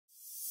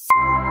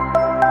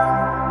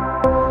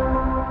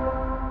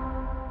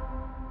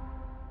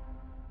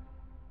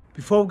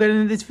Before we get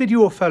into this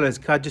video, fellas,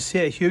 can I just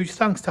say a huge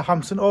thanks to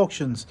Hampson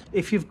Auctions.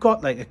 If you've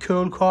got like a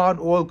cool car, an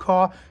old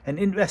car, an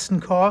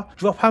interesting car,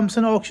 drop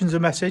Hampson Auctions a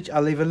message.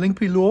 I'll leave a link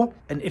below.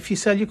 And if you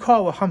sell your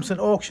car with Hampson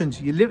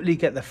Auctions, you literally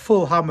get the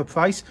full hammer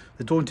price.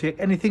 They don't take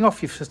anything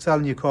off you for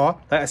selling your car.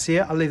 Like I say,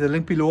 I'll leave the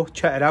link below.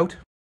 Check it out.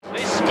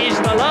 This is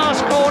the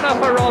last corner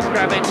for Robb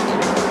Gravett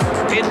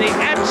in the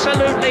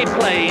absolutely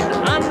plain,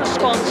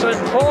 unsponsored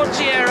Ford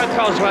Sierra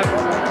Cosworth.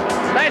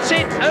 That's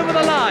it, over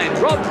the line.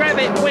 Robb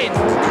Gravett wins.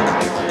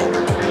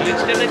 But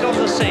it's difficult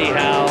to see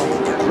how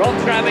Robb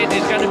Gravett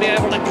is going to be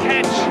able to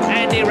catch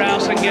Andy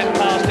Rouse and get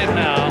past him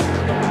now.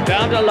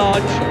 Down to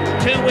Lodge,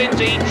 2 wins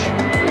each.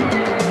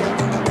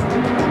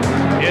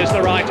 Here's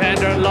the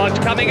right-hander and Lodge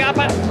coming up,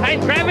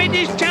 and Gravett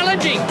is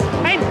challenging,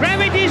 and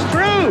Gravett is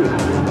through.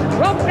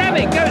 Robb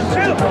Gravett goes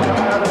through.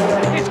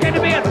 It's going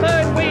to be a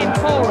third win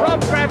for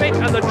Robb Gravett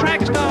and the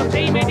Trackstar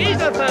team. It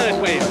is a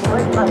third win.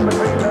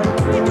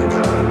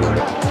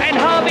 And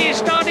Harvey is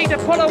starting to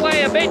pull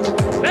away a bit.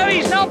 No,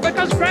 he's not,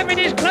 because Gravett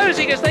is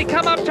closing as they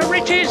come up to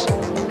Riches.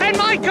 And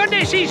my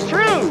goodness, he's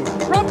through.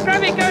 Robb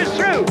Gravett goes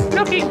through.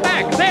 Looking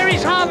back, there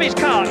is Harvey's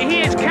car.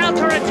 He is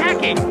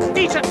counter-attacking.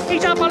 He's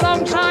up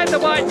alongside the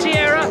white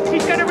Sierra.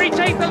 He's going to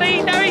retake the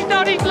lead. No, he's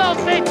not. He's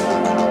lost it.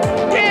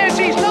 Yes,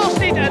 he's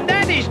lost it, and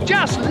that is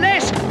just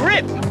less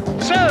grip.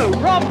 So,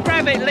 Robb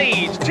Gravett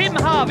leads. Tim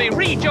Harvey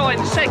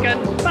rejoins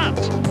second, but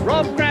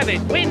Robb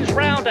Gravett wins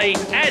round 8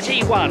 as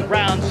he won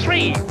rounds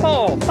 3,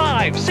 4,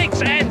 5,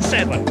 6 and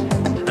 7.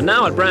 And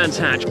now at Brands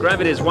Hatch,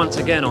 Gravett is once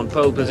again on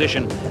pole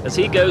position as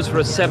he goes for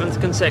a 7th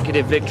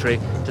consecutive victory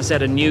to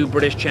set a new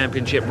British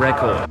Championship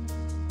record.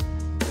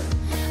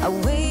 I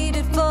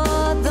waited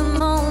for the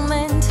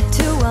moment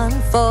to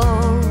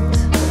unfold.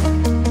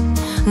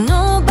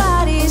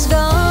 Nobody's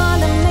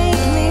gonna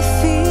make me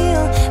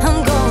feel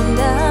I'm going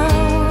down.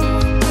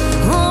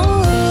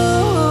 Oh,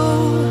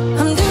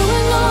 I'm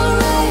doing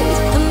alright,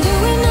 I'm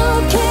doing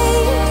okay.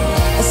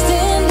 I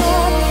stand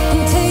up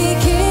and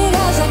take it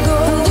as I go.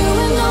 I'm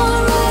doing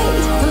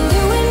alright, I'm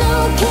doing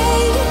okay.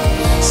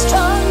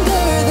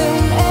 Stronger than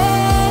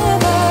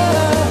ever.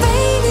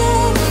 Baby,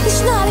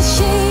 it's not a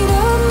shade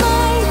of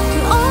mine.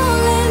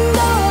 All in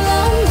all,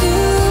 I'm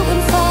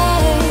doing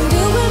fine.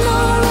 Doing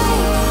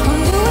alright,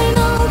 I'm doing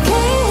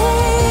okay.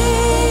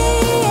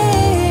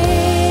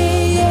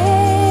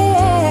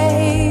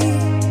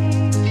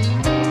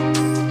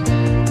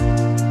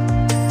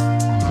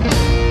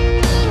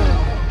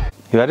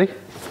 You ready?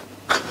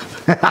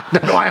 I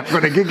don't know why I'm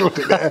going to giggle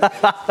today.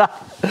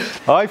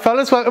 Alright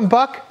fellas, welcome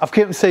back. I've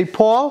came to see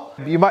Paul.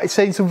 You might have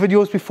seen some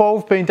videos before.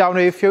 We've been down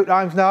here a few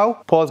times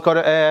now. Paul's got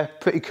a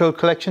pretty cool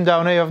collection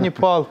down here, haven't you,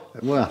 Paul?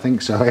 Well, I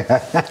think so,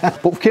 yeah.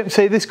 But we've came to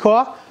see this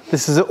car.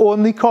 This is the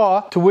only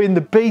car to win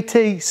the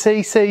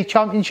Btcc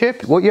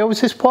Championship. What year was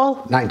this, Paul?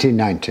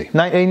 1990.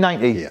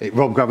 1990. Yeah.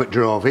 Robb Gravett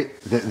drove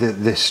it.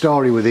 The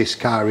story with this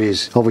car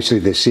is, obviously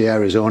the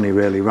Sierras only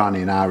really ran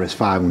in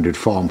RS500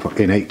 form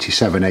in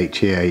 87,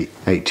 88,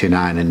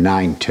 89 and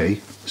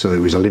 90. So it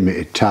was a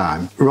limited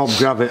time. Robb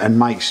Gravett and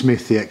Mike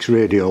Smith, the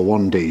ex-Radio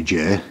 1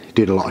 DJ,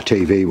 did a lot of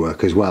TV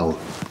work as well.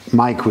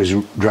 Mike was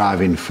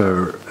driving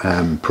for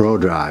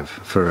ProDrive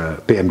for a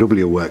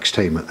BMW Works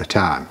team at the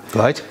time.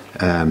 Right.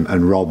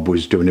 And Rob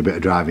was doing a bit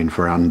of driving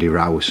for Andy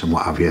Rouse and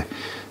what have you.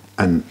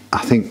 And I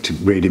think,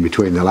 reading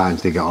between the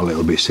lines, they got a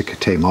little bit sick of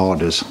team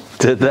orders.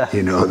 Did they?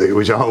 You know, it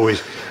was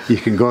always, you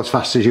can go as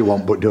fast as you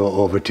want, but don't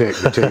overtake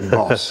the team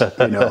boss,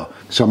 you know.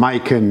 So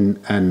Mike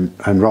and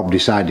Rob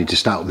decided to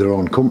start their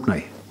own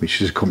company,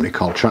 which is a company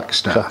called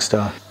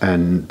Trackstar.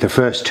 And the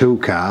first 2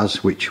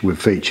 cars, which we've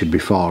featured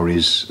before,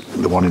 is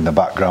the one in the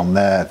background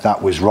there.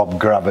 That was Robb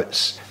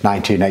Gravett's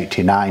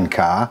 1989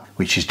 car,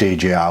 which is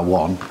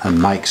DJR1, and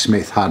Mike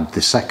Smith had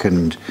the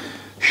second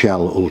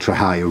Shell Ultra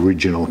High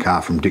original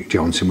car from Dick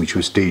Johnson, which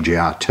was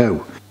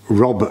DJR2.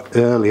 Rob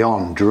early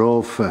on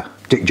drove for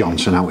Dick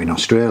Johnson out in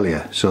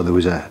Australia, so there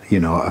was a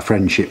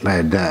friendship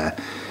made there,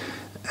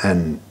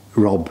 and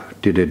Rob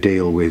did a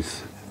deal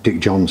with Dick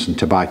Johnson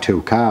to buy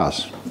 2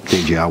 cars,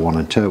 DJR1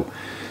 and 2.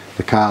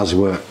 The cars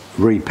were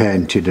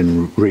repainted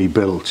and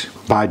rebuilt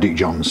by Dick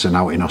Johnson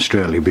out in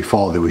Australia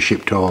before they were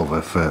shipped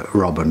over for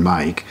Rob and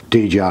Mike.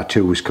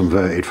 DJR2 was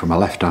converted from a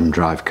left-hand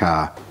drive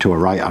car to a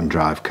right-hand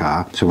drive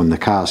car, so when the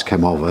cars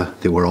came over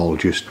they were all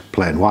just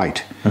plain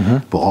white,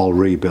 but all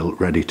rebuilt,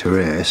 ready to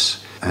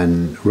race.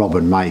 And Rob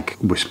and Mike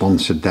were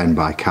sponsored then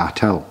by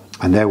Cartel,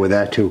 and they were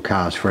their 2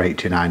 cars for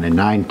 89 and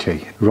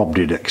 90. Rob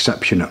did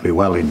exceptionally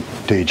well in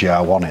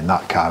DJR1 in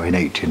that car in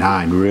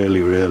 89,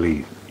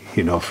 really,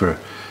 you know, for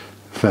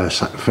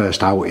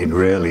first outing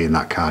really in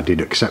that car,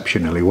 did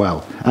exceptionally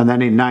well. And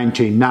then in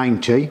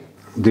 1990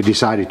 they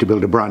decided to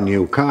build a brand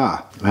new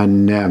car,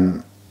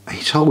 and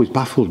it's always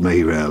baffled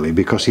me really,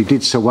 because he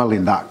did so well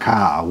in that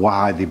car,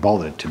 why they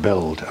bothered to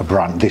build a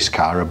brand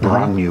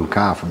new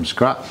car from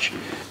scratch.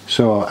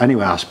 So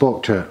anyway, I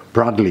spoke to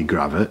Bradley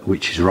Gravett,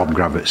 which is Robb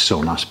Gravett's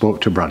son. I spoke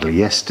to Bradley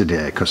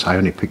yesterday because I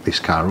only picked this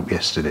car up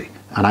yesterday,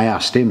 and I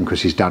asked him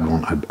because his dad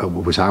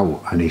was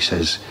out, and he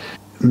says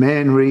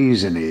main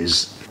reason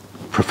is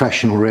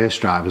professional race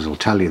drivers will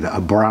tell you that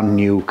a brand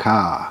new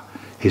car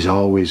is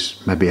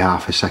always maybe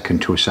half a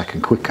second to a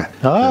second quicker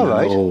than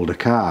an older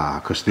car,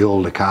 because the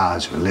older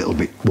cars are a little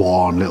bit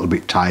worn, a little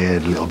bit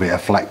tired, a little bit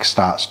of flex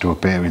starts to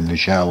appear in the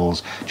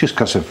shells, just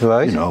because of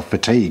you know,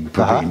 fatigue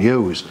for being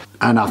used.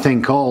 And I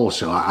think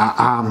also,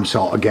 I'm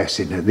sort of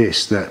guessing at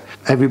this, that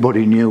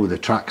everybody knew the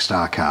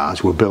Trackstar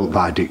cars were built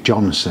by Dick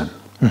Johnson,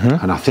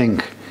 and I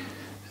think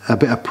a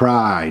bit of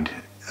pride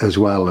as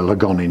well have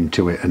gone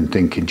into it, and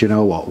thinking, do you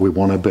know what, we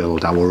want to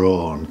build our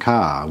own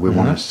car. We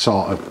want to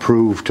sort of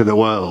prove to the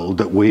world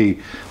that we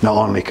not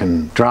only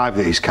can drive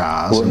these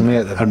cars and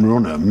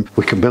run them,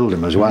 we can build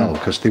them as well,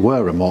 because they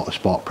were a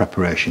motorsport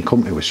preparation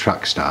company with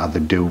Trackstar.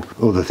 They do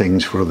other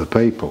things for other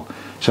people.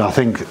 So I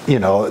think, you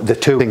know, the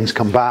two things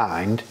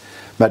combined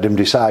made them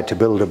decide to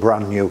build a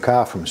brand new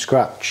car from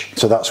scratch.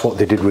 So that's what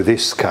they did with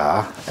this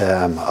car.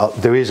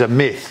 There is a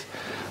myth,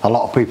 a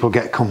lot of people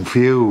get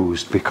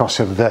confused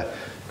because of the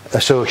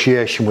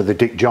association with the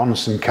Dick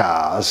Johnson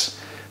cars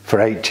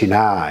for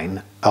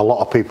 '89. A lot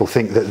of people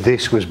think that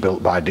this was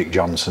built by Dick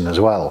Johnson as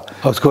well.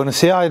 I was going to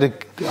say, I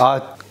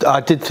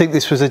did think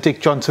this was a Dick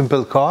Johnson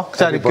built car. Is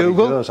that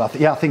Google?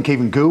 I think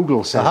even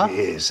Google says it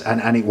is,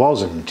 and it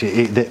wasn't.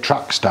 The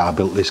Trackstar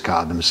built this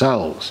car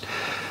themselves.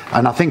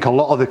 And I think a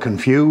lot of the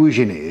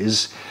confusion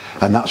is,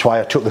 and that's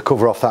why I took the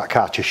cover off that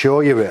car to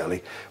show you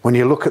really, when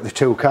you look at the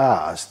two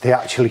cars, they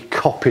actually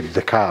copied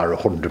the car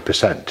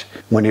 100%.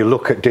 When you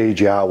look at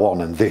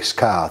DGR1 and this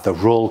car, the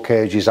roll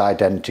cage is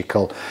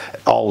identical,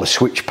 all the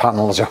switch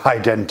panels are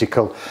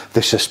identical,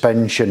 the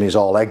suspension is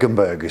all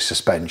Eggenberger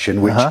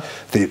suspension, which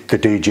the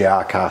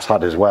DGR cars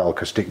had as well,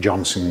 because Dick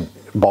Johnson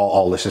bought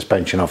all the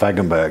suspension off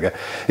Eggenberger.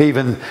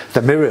 Even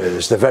the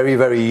mirrors, the very,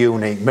 very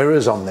unique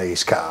mirrors on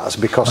these cars,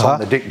 because on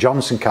the Dick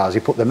Johnson cars he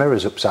put the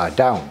mirrors upside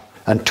down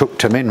and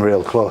tucked them in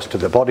real close to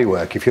the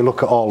bodywork. If you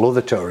look at all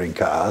other touring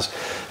cars,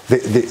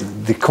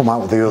 they come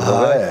out the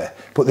other way,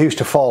 but they used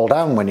to fall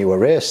down when you were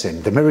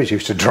racing. The mirrors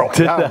used to drop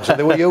down, so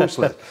they were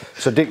useless.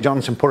 So Dick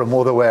Johnson put them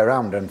other way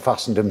around and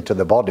fastened them to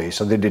the body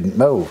so they didn't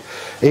move.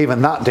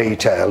 Even that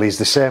detail is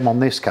the same on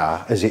this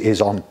car as it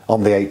is on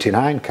the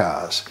 '89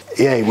 cars.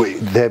 Yeah,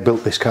 they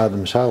built this car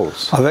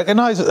themselves. I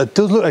recognise it. It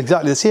does look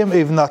exactly the same.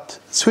 Even that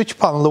switch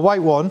panel, the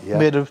white one,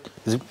 made of,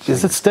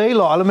 is it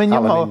steel or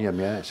aluminium? Aluminium,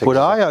 yeah. But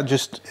I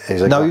just,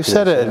 now you've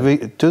said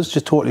it, it does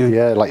just totally...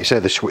 Yeah, like you say,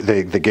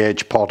 the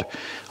gauge pod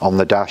on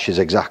the dash is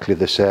exactly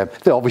the same.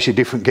 They're obviously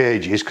different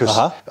gauges, because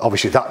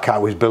obviously that car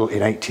was built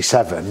in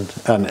 '87,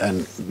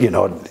 and you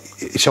know,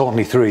 it's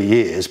only 3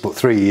 years, but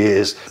 3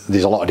 years,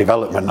 there's a lot of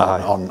development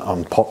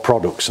on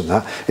products and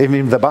that.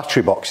 Even the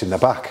battery box in the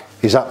back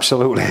is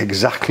absolutely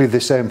exactly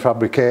the same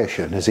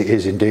fabrication as it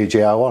is in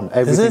DGR1.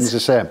 Everything's the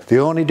same. The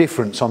only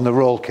difference on the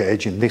roll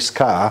cage in this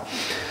car,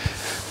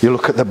 you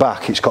look at the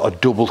back, it's got a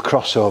double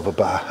crossover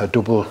bar, a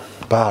double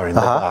bar in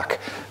the back.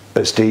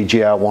 As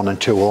DGR1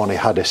 and 2 only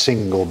had a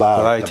single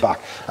bar at the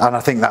back. And I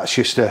think that's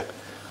just a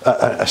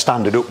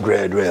standard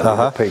upgrade really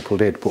that people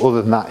did. But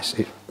other than that,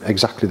 it's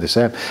exactly the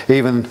same.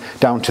 Even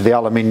down to the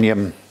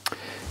aluminium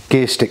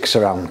gear stick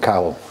surround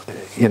cowl.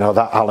 You know,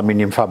 that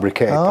aluminium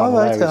fabricated panel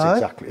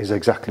there is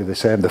exactly the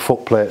same. The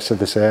foot plates are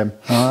the same.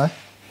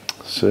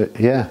 So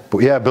yeah, but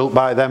yeah, built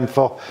by them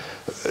for,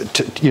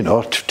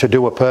 to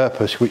do a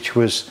purpose, which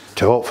was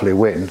to hopefully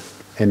win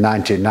in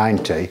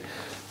 1990,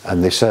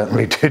 and they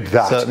certainly did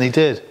that. Certainly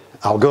did.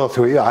 I'll go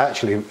through it.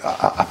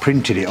 I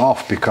printed it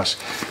off because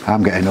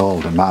I'm getting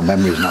old and my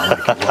memory's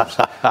not like it was.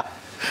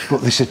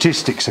 But the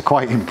statistics are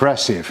quite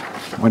impressive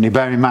when you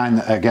bear in mind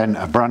that, again,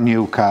 a brand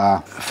new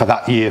car for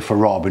that year for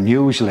Robb, and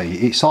usually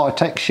it sort of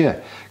takes you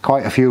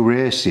quite a few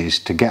races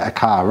to get a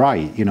car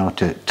right, you know,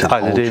 to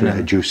alter it,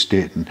 adjust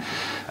it, and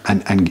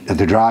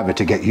the driver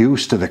to get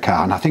used to the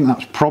car. And I think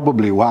that's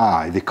probably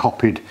why they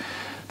copied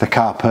the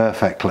car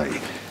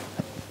perfectly.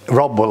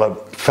 Robb will have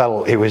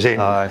felt he was in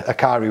a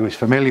car he was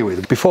familiar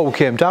with. Before we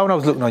came down, I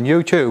was looking on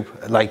YouTube,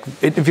 like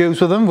interviews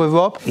with him, with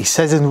Robb. He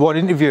says in one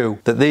interview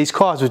that these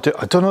cars were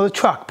I don't know the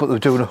track, but they were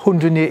doing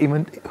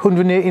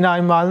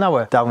 189 mile an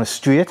hour down a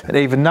straight. And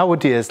even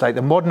nowadays, like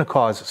the modern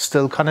cars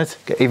still can't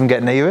even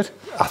get near it.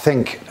 I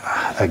think,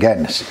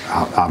 again,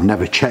 I've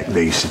never checked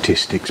these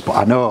statistics, but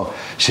I know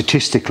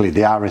statistically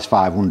the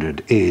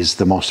RS500 is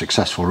the most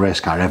successful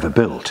race car ever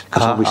built.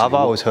 I've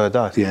always heard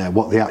that. Yeah,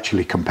 what they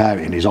actually compare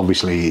it in is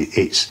obviously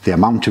it's the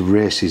amount of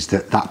races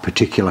that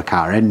particular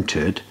car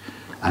entered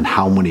and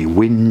how many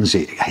wins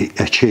it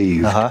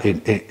achieved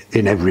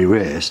in every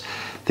race.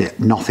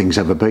 Nothing's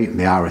ever beaten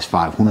the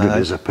RS500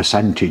 as a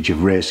percentage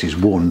of races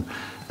won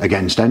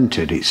against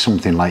entered. It's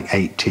something like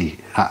 80,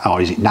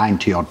 or is it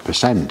 90 odd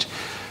percent.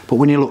 But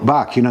when you look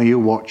back, you know, you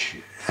watch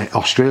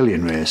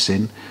Australian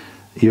racing,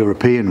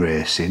 European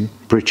racing,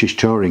 British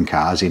touring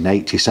cars in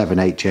 87,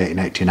 88 and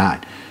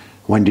 89.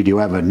 When did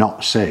you ever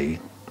not see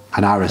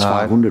an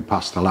RS500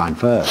 pass the line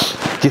first?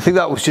 Do you think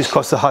that was just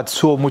because they had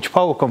so much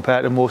power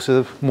compared to most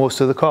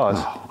of the cars?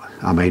 Oh,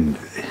 I mean,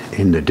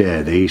 in the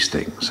day, these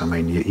things, I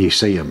mean, you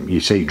see them,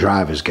 you see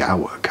drivers get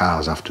out of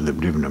cars after they've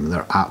driven them,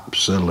 they're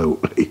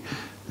absolutely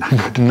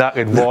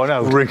Knackered, worn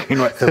out.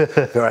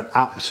 They're an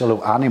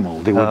absolute animal.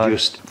 They were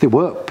they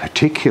weren't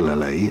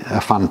particularly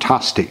a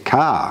fantastic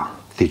car.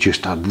 They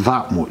just had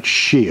that much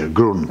sheer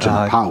grunt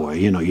and power.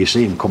 You know, you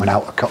see them coming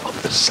out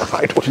the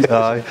side.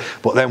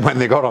 But then when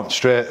they got on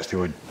straights, they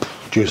were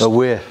just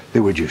away. They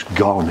were just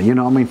gone. You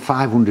know, I mean,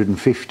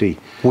 550.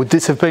 Would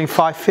this have been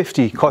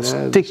 550? Because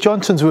Dick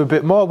Johnson's were a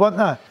bit more, weren't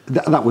they?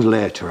 That was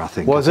later, I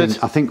think. Was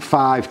it? I think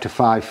 5 to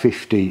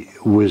 550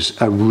 was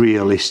a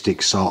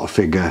realistic sort of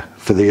figure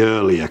for the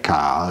earlier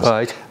cars.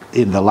 Right.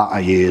 In the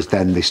latter years,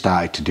 then they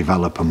started to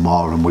develop them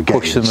more, and we're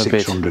getting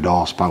 600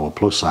 horsepower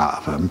plus out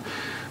of them,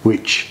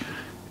 which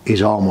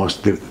is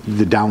almost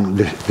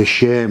the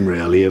shame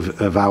really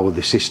of how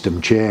the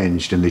system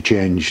changed, and they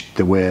changed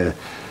the way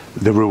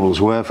the rules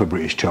were for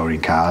British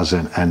touring cars,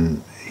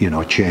 and you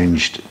know,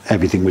 changed.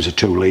 Everything was a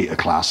 2 litre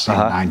class in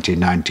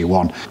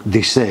 1991.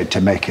 They said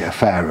to make it a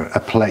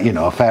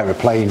fairer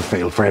playing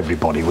field for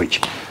everybody,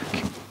 which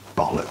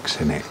bollocks,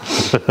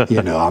 innit?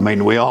 You know, I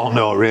mean, we all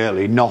know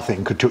really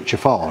nothing could touch a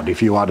Ford.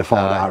 If you had a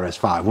Ford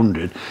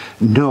RS500,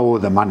 no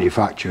other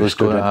manufacturer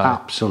stood an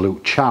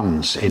absolute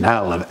chance in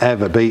hell of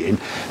ever beating.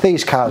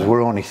 These cars were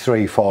only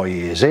 3-4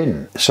 years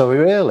in, so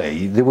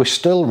really they were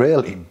still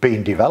really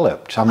being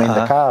developed. I mean,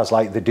 the cars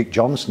like the Dick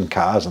Johnson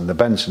cars and the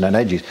Benson and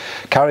Hedges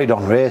carried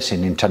on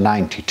racing into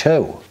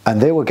 '92, and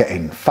they were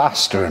getting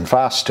faster and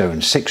faster,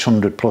 and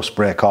 600 plus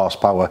brake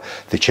horsepower.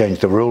 They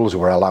changed the rules,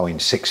 were allowing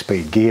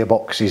 6-speed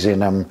gearboxes in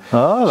them.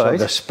 So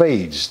the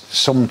speeds,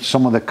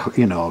 some of the,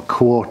 you know,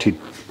 quoted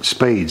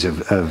speeds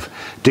of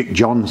Dick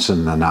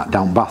Johnson and that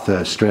down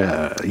Bathurst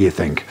Straight, you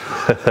think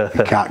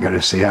you can't get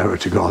a Sierra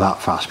to go that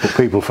fast, but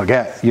people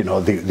forget, you know,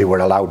 they were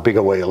allowed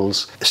bigger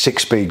wheels,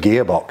 6-speed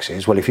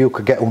gearboxes. Well, if you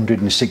could get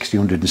 160,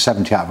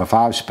 170 out of a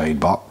 5-speed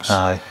box,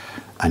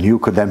 and you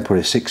could then put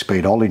a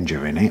 6-speed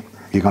Ollinger in it,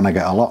 you're going to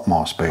get a lot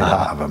more speed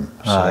out of them.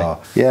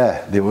 So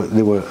yeah, they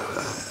were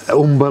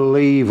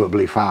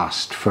unbelievably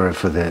fast for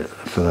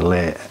the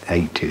late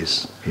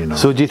 80s, you know.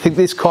 So do you think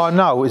this car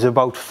now is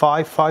about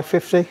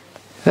 550?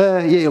 Yeah,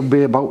 it'll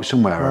be about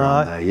somewhere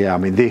around there. Yeah, I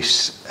mean,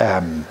 this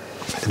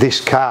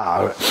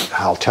car,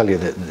 I'll tell you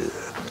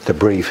the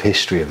brief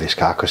history of this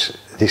car, because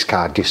this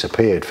car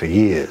disappeared for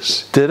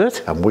years. Did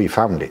it? And we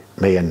found it.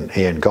 Me and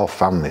Ian Goff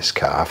found this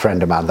car. A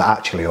friend of mine that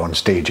actually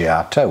owns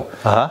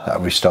DJR2 that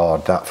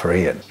restored that for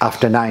Ian.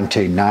 After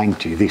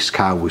 1990, this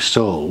car was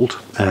sold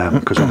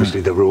because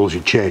obviously the rules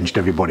had changed.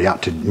 Everybody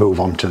had to move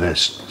on to the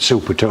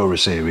Super Tourer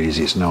series,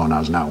 it's known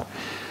as now.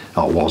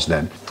 Or was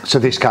then. So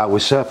this car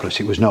was surplus,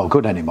 it was no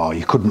good anymore.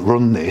 You couldn't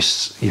run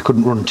this, you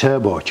couldn't run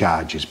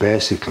turbochargers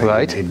basically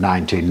in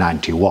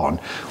 1991.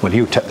 Well,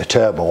 you take the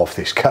turbo off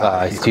this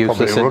car, you could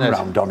probably run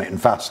around on it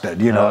and faster,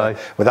 you know.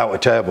 Without a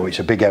turbo, it's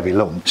a big heavy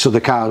lump. So the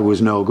car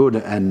was no good,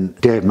 and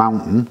Dave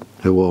Mountain,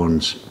 who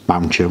owns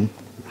Mountain,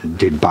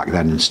 did back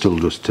then and still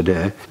does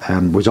today,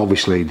 was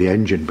obviously the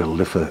engine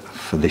builder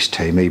for this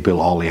team. He built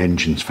all the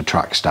engines for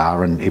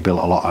Trackstar, and he built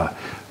a lot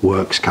of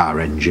works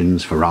car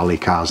engines for rally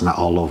cars and that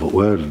all over the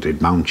world, did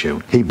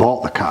Mountune. He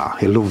bought the car,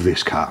 he loved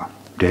this car.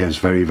 Dave's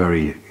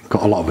very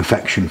got a lot of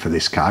affection for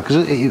this car,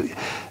 because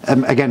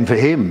again, for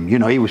him, you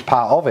know, he was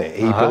part of it.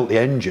 He built the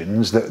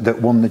engines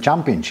that won the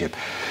championship.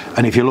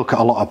 And if you look at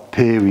a lot of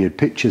period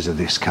pictures of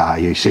this car,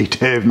 you see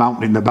Dave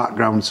Mountain in the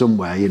background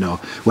somewhere, you know,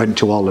 went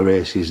to all the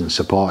races and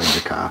supported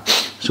the car.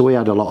 So he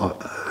had a lot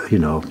of, you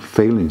know,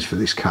 feelings for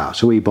this car.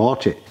 So he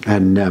bought it,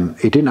 and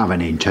he didn't have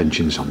any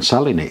intentions on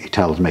selling it, he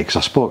tells me, because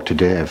I spoke to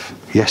Dave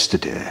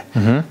yesterday.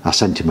 I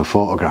sent him a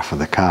photograph of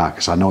the car,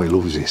 because I know he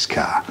loves this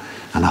car.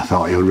 And I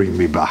thought he'll ring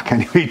me back,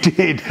 and he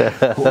did.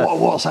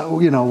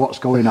 What's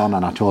going on?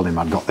 And I told him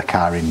I'd got the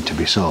car in to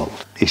be sold.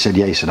 He said,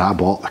 yeah, he said, I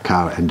bought the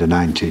car at the end of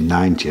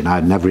 1990, and I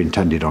had never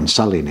intended on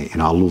selling it,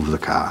 and I love the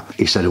car.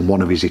 He said, and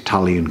one of his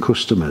Italian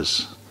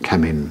customers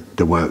came in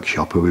the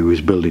workshop who he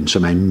was building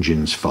some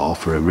engines for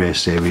a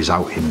race series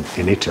out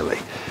in Italy.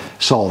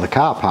 Saw the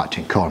car parked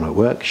in corner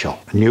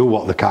workshop, knew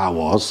what the car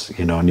was,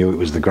 you know, knew it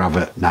was the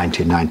Gravett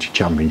 1990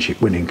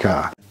 championship winning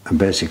car. And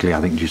basically,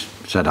 I think just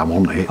said, I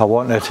want it. I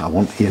want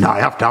it. You know, I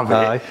have to have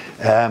it.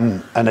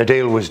 And a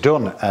deal was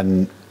done,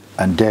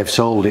 and Dave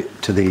sold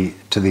it to the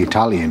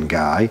Italian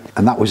guy,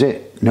 and that was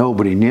it.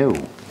 Nobody knew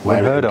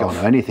where it had gone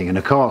or anything. And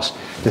of course,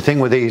 the thing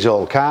with these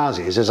old cars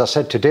is, as I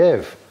said to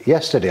Dave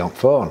yesterday on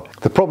phone,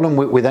 the problem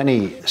with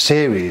any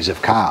series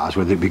of cars,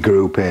 whether it be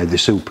Group A, the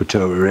Super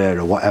Tourer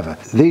or whatever,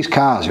 these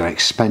cars are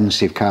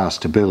expensive cars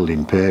to build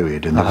in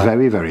period, and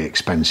they're very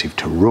expensive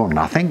to run.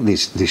 I think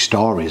these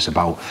stories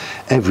about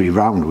every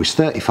round was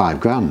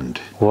 35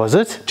 grand. Was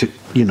it?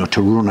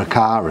 To run a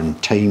car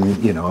and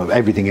team, you know,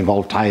 everything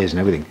involved, tyres and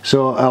everything.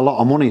 So a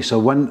lot of money. So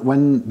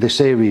when the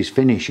series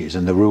finishes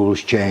and the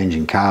rules change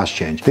and cars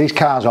change, these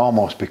cars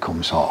almost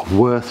become sort of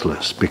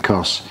worthless,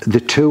 because they're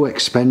too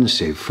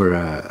expensive for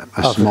a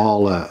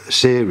smaller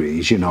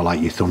series, you know,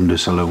 like your Thunder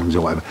Saloons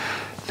or whatever.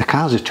 The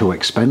cars are too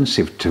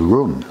expensive to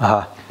run.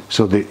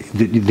 So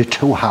they're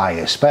too high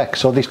a spec,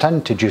 so they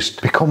tend to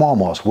just become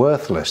almost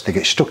worthless. They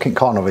get stuck in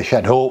corner of a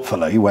shed,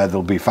 hopefully, where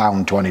they'll be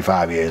found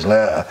 25 years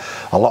later.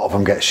 A lot of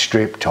them get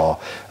stripped, or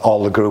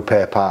all the Group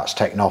A parts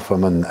taken off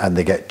them, and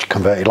they get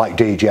converted, like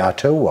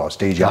DGR2 was.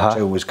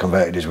 DGR2 was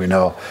converted, as we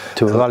know,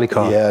 to a rally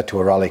car. Yeah, to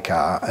a rally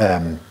car.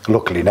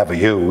 Luckily never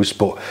used,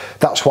 but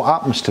that's what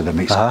happens to them.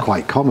 It's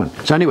quite common.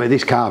 So anyway,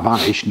 this car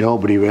vanished.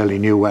 Nobody really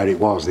knew where it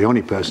was. The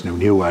only person who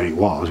knew where it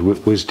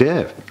was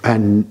Dave.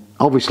 And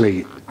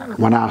obviously,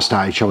 when I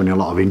started showing a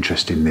lot of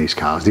interest in these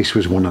cars, this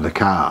was one of the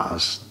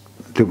cars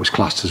that was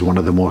classed as one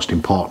of the most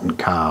important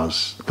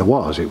cars there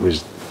was. It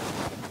was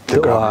the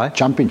Gravett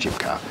championship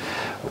car.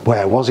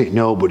 Where was it?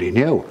 Nobody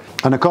knew.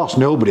 And of course,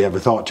 nobody ever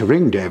thought to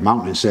ring Dave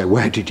Mountain and say,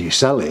 where did you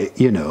sell it,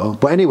 you know?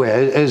 But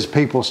anyway, as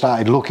people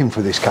started looking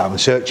for this car and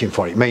searching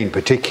for it, me in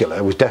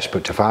particular, was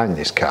desperate to find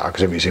this car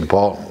because of its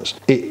importance.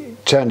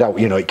 It turned out,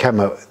 you know, it came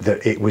out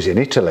that it was in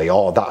Italy,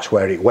 or that's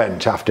where it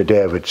went after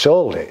Dave had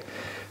sold it.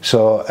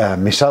 So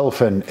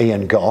myself and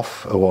Ian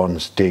Goff, who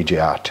owns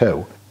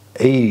DGR2,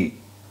 he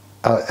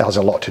has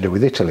a lot to do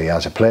with Italy,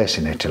 has a place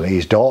in Italy.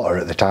 His daughter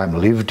at the time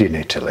lived in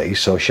Italy,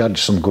 so she had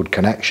some good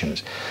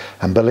connections.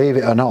 And believe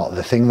it or not,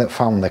 the thing that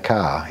found the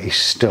car is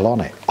still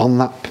on it. On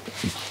that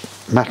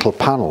metal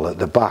panel at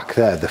the back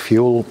there, the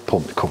fuel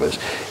pump covers,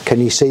 can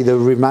you see the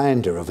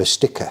reminder of a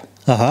sticker?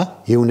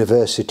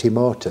 University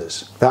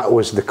Motors. That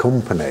was the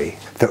company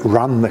that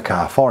ran the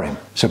car for him.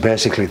 So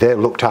basically they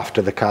looked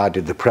after the car,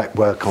 did the prep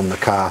work on the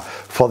car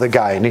for the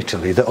guy in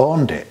Italy that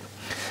owned it.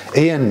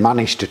 Ian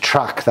managed to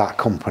track that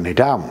company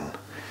down,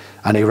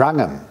 and he rang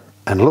them,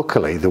 and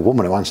luckily the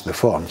woman who answered the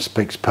phone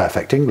speaks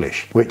perfect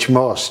English, which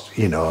most,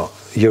 you know,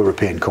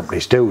 European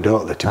companies do,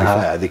 don't they? To be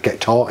fair, they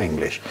get taught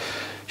English.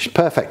 She's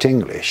perfect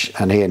English,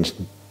 and Ian,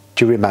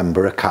 do you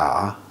remember a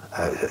car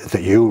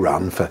that you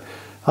ran for?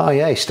 Oh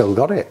yeah, he still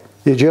got it.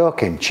 You're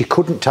joking. She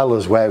couldn't tell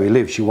us where he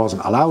lived. She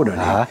wasn't allowed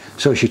any.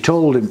 So she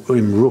told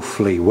him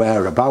roughly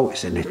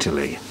whereabouts in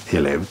Italy he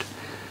lived.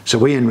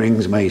 So Ian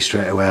rings me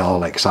straight away,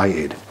 all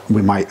excited.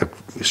 We might have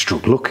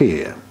struck lucky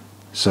here.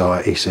 So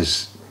he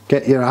says,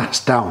 get your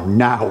ass down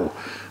now.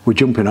 We're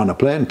jumping on a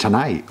plane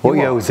tonight. What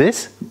year was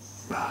this?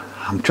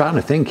 I'm trying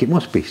to think. It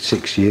must be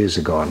 6 years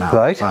ago now.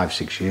 Right. 5,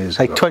 6 years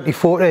ago. Like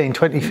 2014,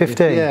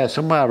 2015? Yeah,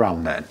 somewhere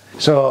around then.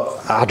 So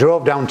I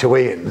drove down to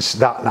Ian's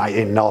that night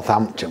in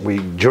Northampton. We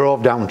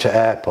drove down to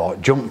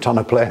airport, jumped on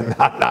a plane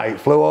that night,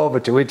 flew over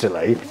to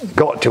Italy,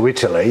 got to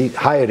Italy,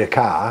 hired a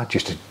car,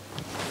 just a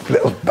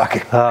little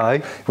back.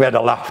 We had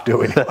a laugh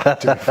doing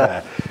it, to be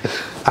fair.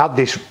 Had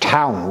this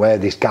town where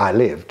this guy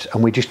lived,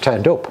 and we just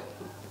turned up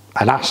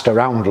and asked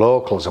around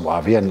locals and what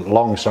have you, and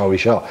long story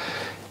short,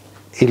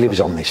 he lives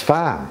on this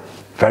farm.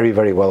 Very,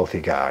 very wealthy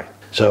guy.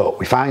 So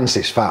we finds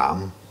this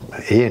farm.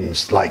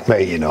 Ian's like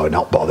me, you know,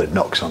 not bothered,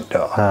 knocks on the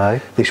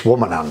door. This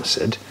woman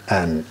answered,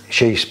 and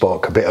she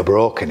spoke a bit of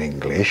broken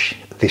English.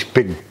 This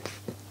big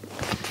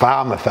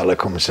farmer fella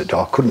comes to the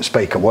door, couldn't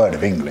speak a word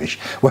of English.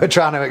 We're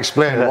trying to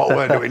explain what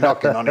we're doing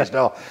knocking on his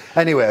door.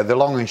 Anyway, the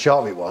long and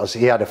short of it was,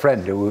 he had a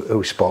friend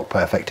who spoke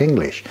perfect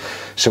English.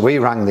 So we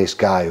rang this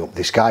guy up.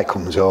 This guy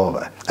comes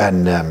over,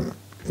 and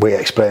we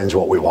explains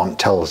what we want,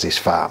 tells this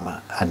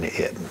farmer, and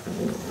it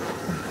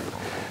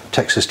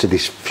takes us to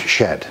this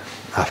shed.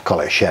 I call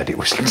it a shed. It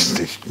was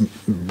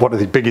one of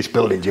the biggest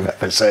buildings you've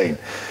ever seen.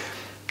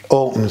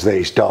 Opens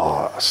these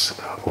doors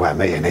where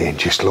me and Ian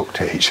just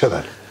looked at each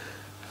other.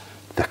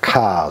 The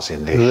cars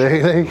in this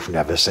shed, you've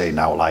never seen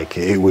out like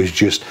it.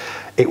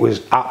 It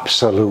was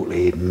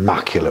absolutely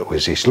immaculate.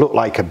 Was this looked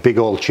like a big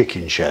old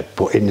chicken shed,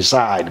 but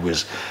inside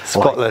was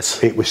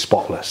spotless. It was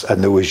spotless,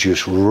 and there was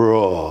just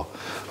row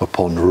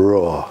upon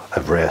row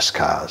of race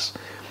cars.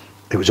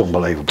 It was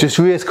unbelievable. Just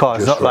race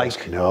cars, not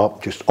like... No,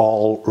 just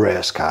all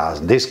race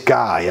cars. And this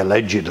guy,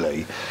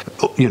 allegedly,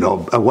 you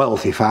know, a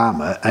wealthy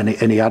farmer, and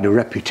he had a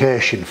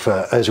reputation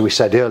for, as we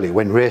said earlier,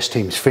 when race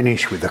teams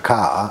finish with the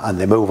car and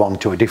they move on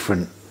to a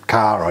different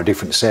car or a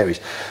different series,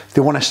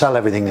 they want to sell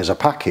everything as a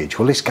package.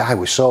 Well, this guy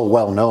was so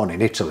well known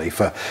in Italy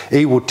for,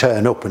 he would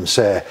turn up and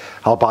say,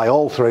 I'll buy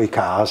all 3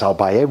 cars, I'll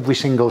buy every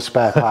single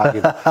spare part,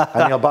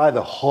 and he'll buy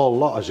the whole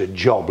lot as a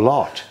job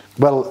lot.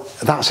 Well,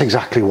 that's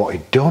exactly what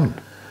he'd done.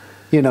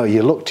 You know,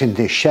 you looked in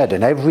this shed,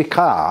 and every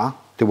car,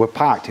 they were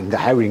parked in the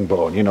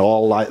herringbone, you know,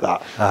 all like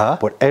that.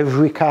 But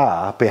every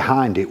car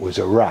behind it was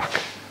a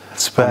rack.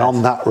 And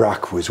on that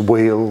rack was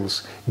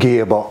wheels,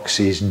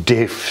 gearboxes,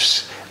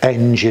 diffs,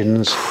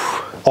 engines,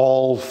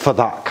 all for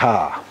that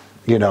car.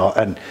 You know,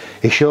 and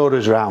he showed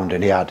us around,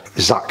 and he had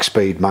Zack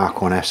Speed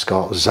Mark 1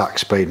 Escorts, Zack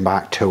Speed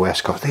Mark 2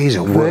 Escorts. These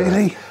are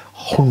worth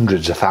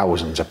hundreds of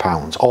thousands of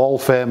pounds, all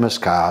famous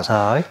cars.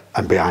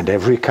 And behind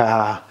every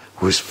car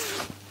was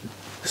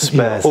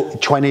spares.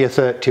 20 or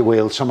 30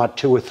 wheels, some had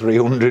 200 or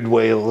 300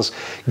 wheels,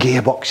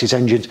 gearboxes,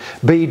 engines,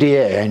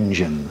 BDA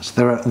engines.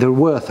 They're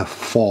worth a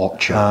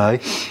fortune.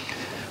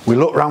 We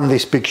looked round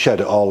this big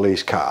shed at all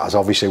these cars.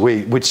 Obviously,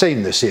 we'd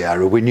seen the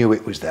Sierra, we knew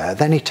it was there.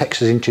 Then he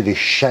takes us into this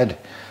shed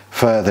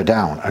further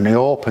down, and he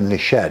opened the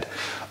shed,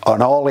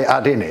 and all it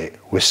had in it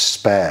was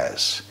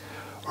spares.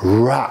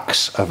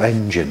 racks of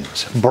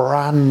engines,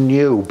 brand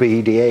new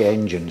BDA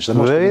engines. There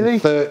must have been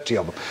 30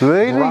 of them.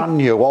 Really? Brand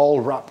new,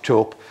 all wrapped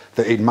up,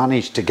 that he'd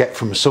managed to get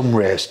from some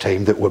race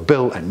team that were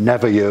built and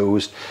never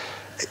used.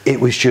 It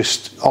was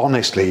just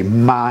honestly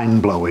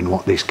mind-blowing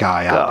what this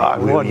guy had.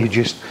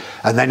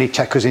 And then he'd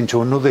take us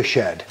into another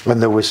shed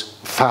and there was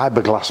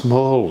fiberglass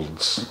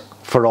moulds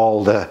for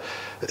all the,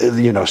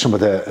 you know, some of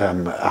the,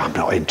 I'm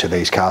not into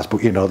these cars,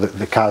 but you know,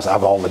 the cars that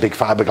have all the big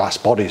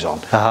fiberglass bodies on.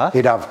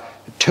 He'd have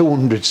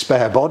 200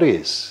 spare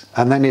bodies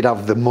and then he'd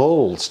have the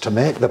moulds to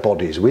make the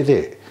bodies with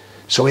it.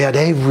 So he had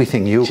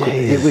everything you could.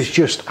 It was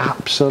just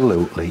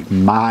absolutely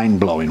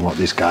mind-blowing what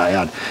this guy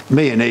had.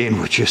 Me and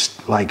Ian were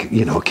just like,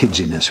 you know, kids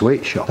in a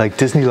sweet shop. Like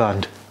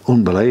Disneyland.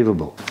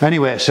 Unbelievable.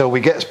 Anyway, so we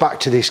get back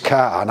to this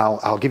car and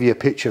I'll give you a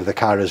picture of the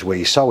car as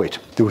we saw it.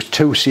 There was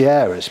 2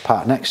 Sierras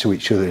parked next to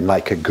each other in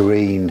like a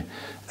green,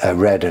 a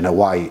red and a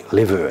white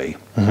livery.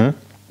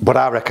 But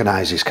I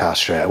recognised this car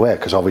straight away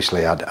because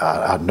obviously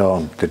I'd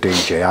known the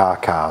DJR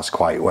cars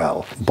quite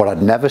well, but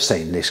I'd never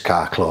seen this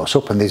car close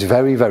up, and there's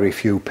very, very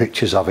few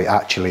pictures of it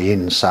actually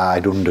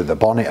inside under the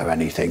bonnet or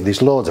anything.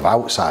 There's loads of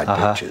outside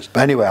pictures. But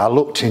anyway, I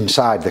looked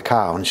inside the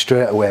car and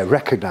straight away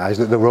recognised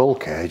that the roll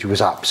cage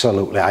was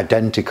absolutely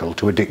identical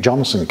to a Dick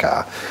Johnson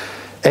car.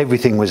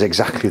 Everything was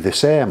exactly the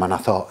same, and I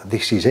thought,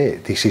 this is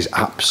it. This is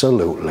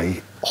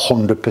absolutely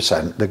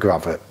 100% the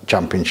Gravett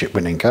championship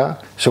winning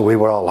car. So we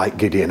were all like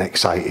giddy and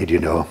excited, you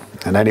know.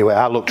 And anyway,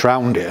 I looked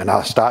round it and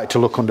I started to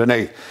look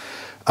underneath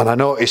and I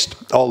noticed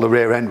all the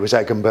rear end was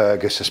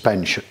Eggenberger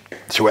suspension.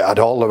 So it had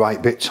all the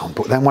right bits on.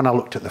 But then when I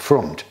looked at the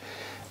front,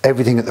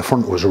 everything at the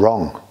front was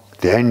wrong.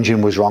 The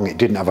engine was wrong. It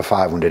didn't have a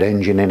 500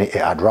 engine in it.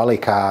 It had rally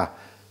car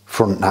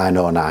front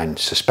 909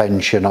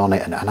 suspension on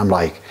it. And I'm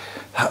like,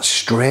 that's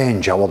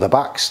strange. Well, the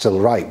back's still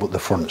right, but the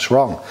front's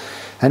wrong.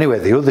 Anyway,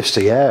 the other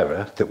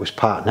Sierra that was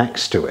parked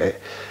next to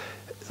it,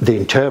 the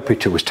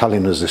interpreter was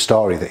telling us the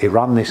story that he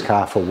ran this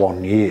car for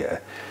 1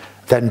 year,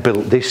 then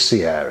built this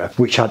Sierra,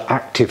 which had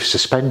active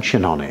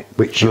suspension on it,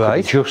 which you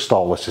could adjust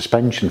all the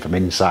suspension from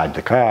inside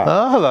the car.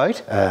 Oh, right.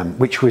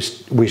 Which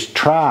was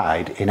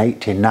tried in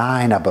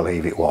 '89, I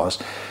believe it was,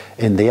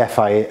 in the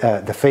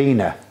the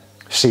FINA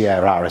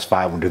Sierra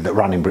RS500 that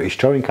ran in British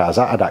touring cars.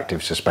 That had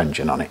active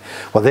suspension on it.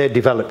 Well, they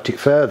developed it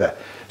further.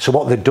 So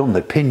what they'd done,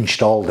 they'd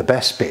pinched all the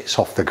best bits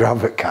off the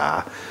Gravett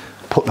car,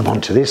 put them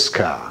onto this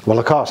car. Well,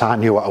 of course, I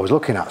knew what I was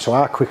looking at, so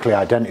I quickly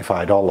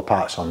identified all the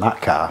parts on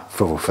that car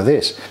for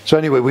this. So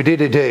anyway, we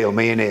did a deal,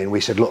 me and Ian. We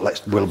said, look,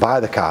 we'll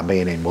buy the car, me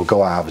and Ian, we'll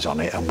go halves on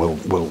it, and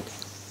we'll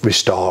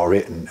restore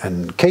it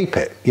and keep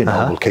it. You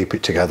know, we'll keep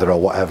it together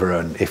or whatever.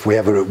 And if we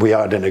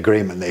had an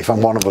agreement that if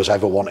one of us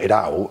ever wanted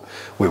out,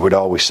 we would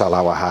always sell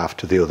our half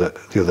to the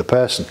other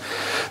person.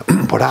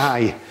 But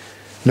I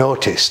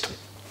noticed.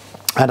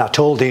 And I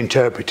told the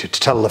interpreter to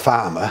tell the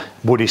farmer,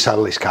 would he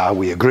sell this car?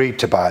 We agreed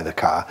to buy the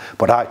car,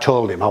 but I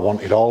told him I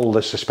wanted all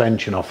the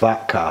suspension off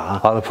that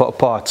car. All the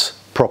parts?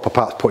 Proper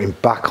parts, putting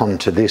back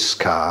onto this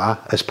car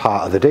as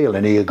part of the deal,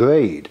 and he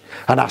agreed.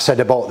 And I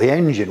said about the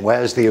engine,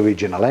 where's the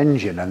original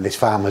engine? And this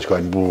farmer's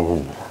going, whoa,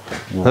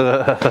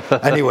 whoa.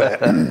 Anyway,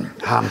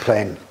 I'm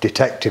playing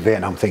detective here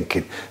and I'm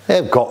thinking,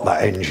 they've got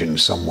that engine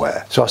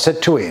somewhere. So I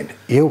said to Ian,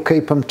 you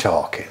keep them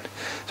talking.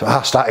 So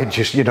I started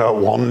just, you know,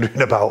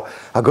 wandering about.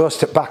 I go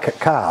step back at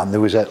car and there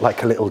was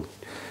like a little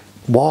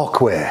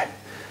walkway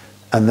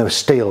and there was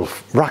steel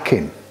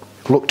racking.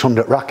 Looked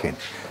under at racking.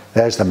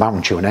 There's the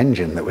Mantuan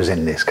engine that was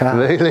in this car.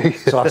 Really?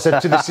 So I said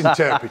to this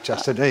interpreter, I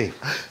said, hey,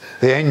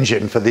 the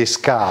engine for this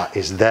car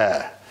is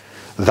there.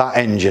 That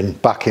engine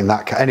back in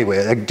that car. Anyway,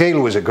 a deal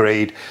was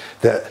agreed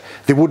that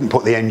they wouldn't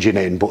put the engine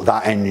in, but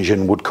that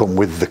engine would come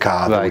with the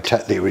car. They would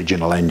take the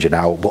original engine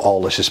out, but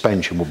all the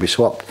suspension would be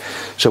swapped.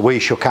 So we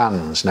shook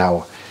hands.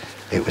 Now,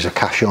 it was a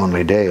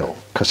cash-only deal,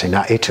 because in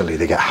Italy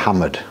they get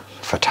hammered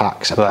for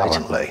tax,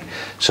 apparently.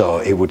 So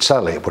he would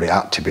sell it, but it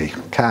had to be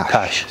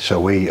cash. So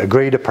we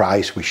agreed a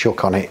price, we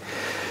shook on it.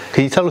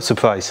 Can you tell us the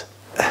price?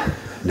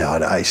 No,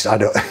 I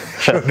don't,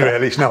 shouldn't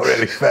really, it's not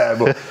really fair,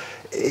 but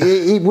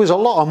it was a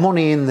lot of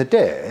money in the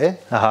day,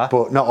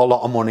 but not a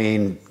lot of money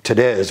in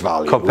today's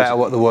value. Compared to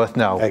what they're worth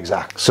now.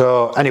 Exactly.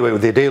 So anyway,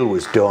 the deal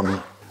was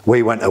done.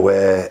 We went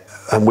away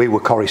and we were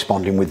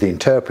corresponding with the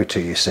interpreter,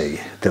 you see,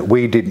 that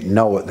we didn't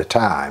know at the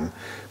time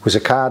was a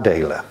car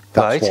dealer.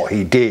 That's what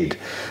he did.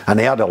 And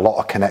he had a lot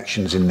of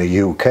connections in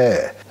the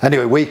UK.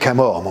 Anyway, we came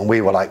home and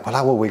we were like, well,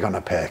 how are we going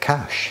to pay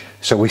cash?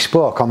 So we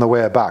spoke on the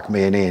way back,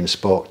 me and Ian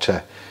spoke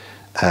to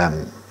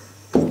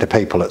the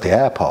people at the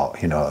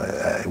airport, you know,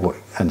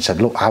 and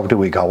said, look, how do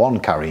we go on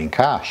carrying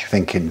cash?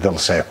 Thinking they'll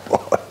say,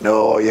 oh,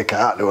 no, you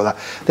can't do that.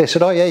 They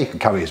said, oh yeah, you can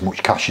carry as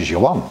much cash as you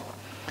want,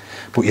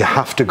 but you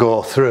have to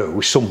go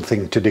through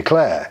something to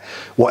declare.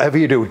 Whatever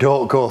you do,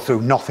 don't go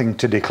through nothing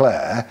to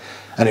declare,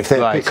 and if they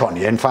pick on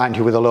you and find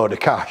you with a load of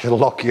cash, they'll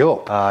lock you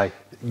up.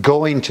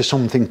 Go into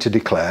something to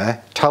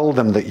declare, tell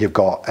them that you've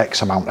got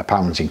X amount of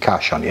pounds in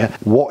cash on you,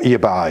 what you're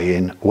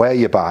buying, where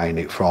you're buying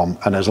it from,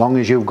 and as long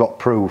as you've got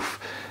proof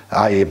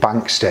i.e. a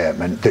bank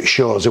statement that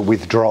shows a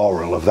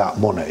withdrawal of that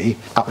money,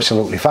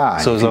 absolutely fine.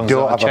 So as long as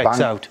that checks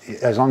out.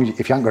 As long as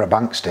if you haven't got a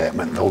bank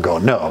statement, they'll go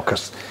no,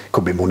 because it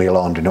could be money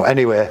laundering.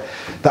 Anyway,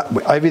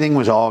 everything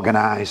was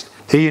organised.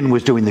 Ian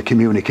was doing the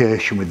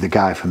communication with the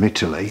guy from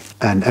Italy,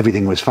 and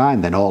everything was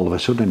fine. Then all of a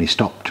sudden he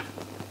stopped.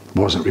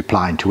 Wasn't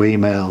replying to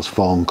emails,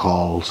 phone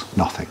calls,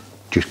 nothing.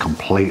 Just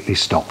completely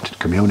stopped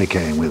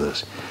communicating with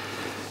us.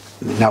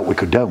 Now we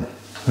could do.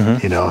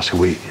 You know, so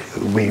we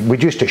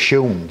just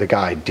assumed the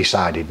guy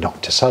decided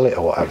not to sell it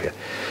or whatever.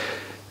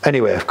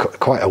 Anyway,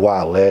 quite a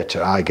while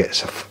later, I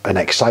get an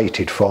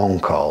excited phone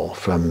call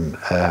from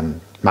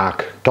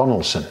Mark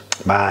Donaldson.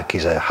 Mark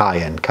is a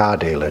high-end car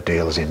dealer,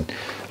 deals in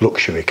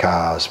luxury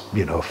cars,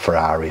 you know,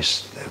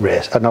 Ferraris,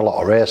 and a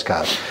lot of race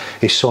cars.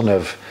 He's son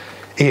of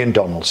Ian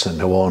Donaldson,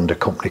 who owned a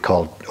company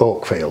called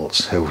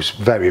Oakfields, who's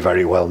very,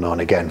 very well known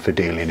again for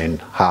dealing in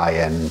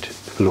high-end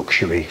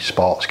luxury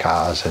sports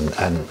cars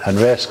and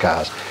race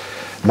cars.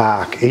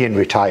 Ian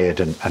retired,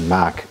 and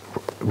Mark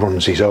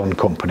runs his own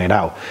company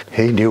now.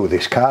 He knew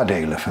this car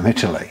dealer from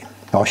Italy,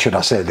 or should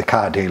I say the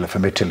car dealer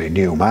from Italy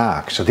knew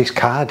Mark. So this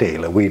car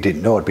dealer, we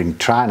didn't know, had been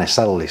trying to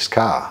sell this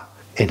car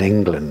in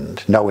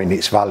England, knowing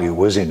its value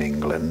was in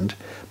England,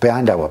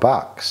 behind our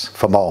backs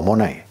for more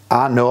money.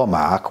 I know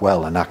Mark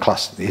well, and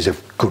he's a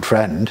good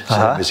friend,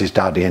 same as his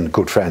daddy, and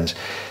good friends.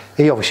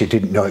 He obviously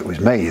didn't know it was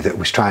me that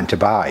was trying to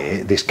buy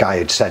it. This guy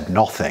had said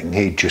nothing.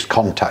 He'd just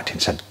contacted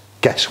and said,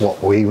 guess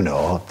what we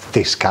know,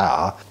 this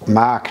car.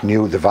 Mark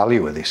knew the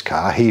value of this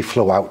car. He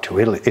flew out to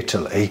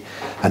Italy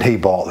and he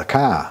bought the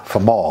car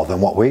for more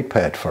than what we'd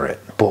paid for it.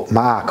 But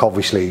Mark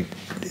obviously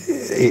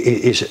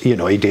is, you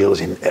know, he deals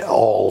in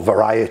all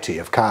variety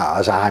of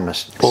cars. I'm a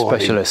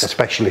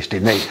specialist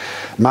in these.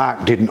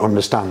 Mark didn't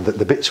understand that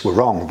the bits were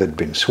wrong, they'd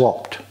been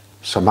swapped.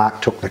 So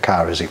Mark took the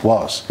car as it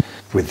was,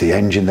 with the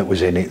engine that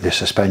was in it, the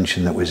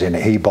suspension that was in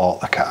it. He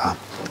bought the car,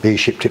 he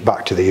shipped it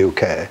back to the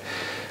UK.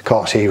 Of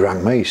course, he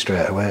rang me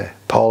straight away.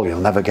 Paul,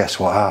 you'll never guess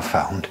what I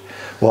found.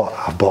 What?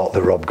 I bought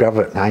the Robb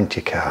Gravett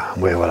 90 car.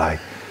 And we were like,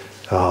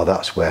 oh,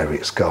 that's where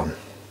it's gone.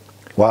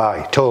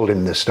 Why? Told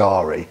him the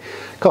story.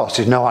 Of course,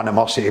 there's no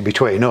animosity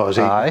between us.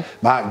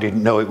 Mark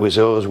didn't know it was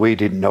us, we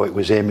didn't know it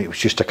was him. It was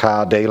just a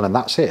car deal, and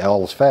that's it.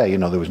 All's fair, you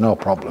know, there was no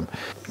problem.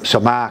 So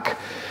Mark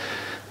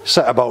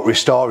set about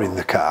restoring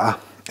the car,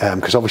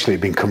 because obviously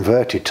it'd been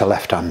converted to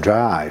left-hand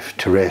drive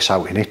to race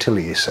out in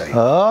Italy, you see.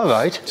 Oh,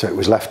 right. So it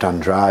was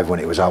left-hand drive when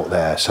it was out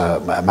there. So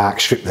Mark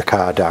stripped the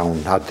car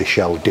down, had the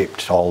shell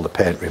dipped, all the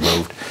paint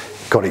removed,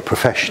 got it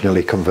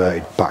professionally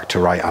converted back to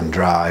right-hand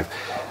drive,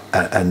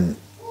 and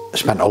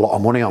spent a lot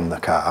of money on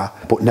the car,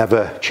 but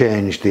never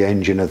changed the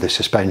engine or the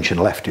suspension,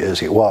 left it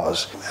as it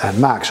was.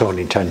 And Mark's own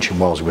intention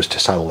was to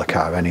sell the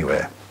car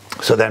anyway.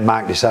 So then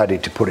Mark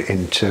decided to put it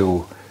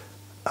into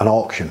an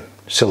auction,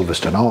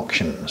 Silverstone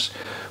Auctions.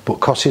 But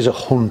because he's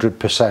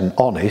 100%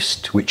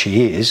 honest, which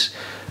he is,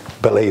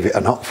 believe it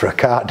or not, for a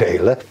car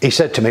dealer, he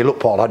said to me, look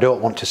Paul, I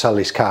don't want to sell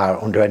this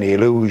car under any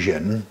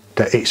illusion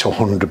that it's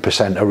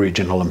 100%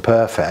 original and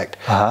perfect.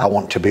 I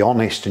want to be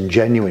honest and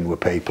genuine with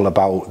people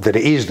about that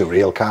it is the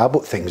real car,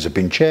 but things have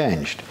been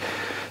changed.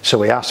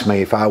 So he asked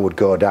me if I would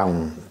go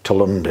down to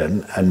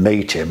London and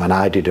meet him, and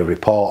I did a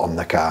report on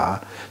the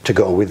car to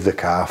go with the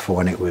car for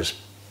when it was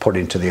put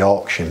into the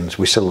auctions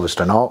with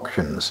Silverstone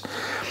Auctions.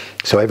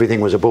 So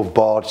everything was above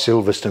board.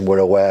 Silverstone were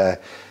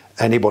aware.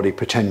 Anybody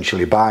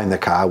potentially buying the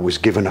car was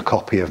given a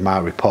copy of my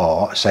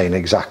report saying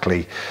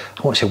exactly,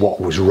 I won't say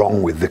what was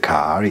wrong with the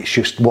car, it's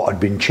just what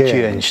had been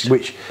changed.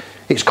 Which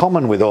it's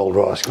common with old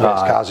race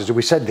cars, as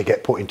we said, they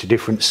get put into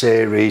different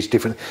series,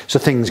 so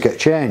things get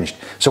changed.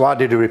 So I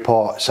did a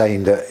report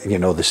saying that, you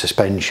know, the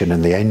suspension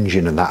and the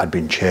engine and that had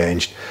been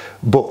changed,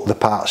 but the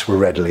parts were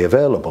readily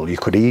available. You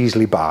could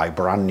easily buy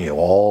brand new,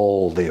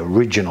 all the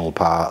original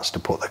parts to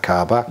put the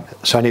car back.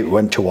 So it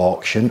went to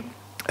auction,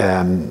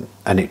 and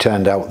it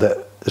turned out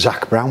that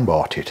Zach Brown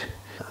bought it.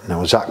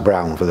 Now Zach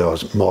Brown, for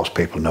those most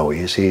people know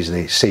he's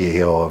the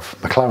CEO of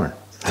McLaren.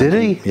 Did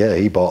he? Yeah,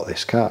 he bought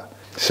this car.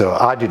 So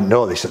I didn't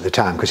know this at the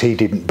time because he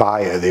didn't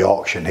buy it at the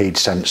auction. He'd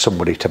sent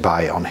somebody to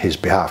buy it on his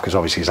behalf because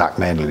obviously Zach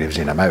mainly lives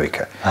in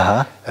America.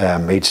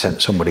 He'd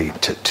sent somebody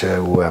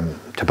to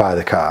buy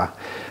the car,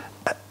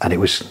 and it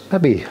was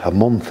maybe a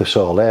month or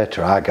so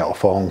later I got a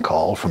phone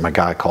call from a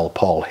guy called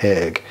Paul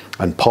Haig,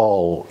 and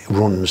Paul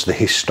runs the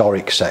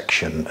historic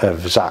section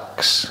of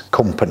Zach's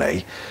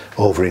company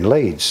over in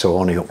Leeds, so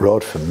only up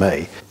road from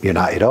me,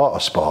 United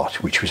Autosport,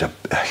 which was a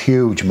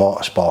huge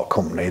motorsport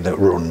company that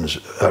runs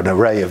an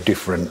array of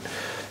different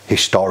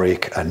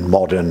historic and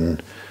modern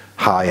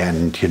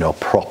high-end, you know,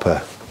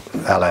 proper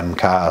LM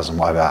cars and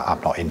whatever.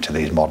 I'm not into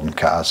these modern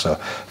cars, so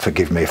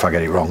forgive me if I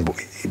get it wrong, but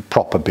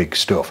proper big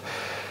stuff.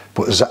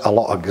 But a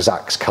lot of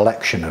Zach's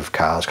collection of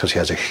cars, because he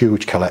has a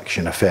huge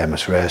collection of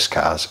famous race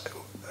cars,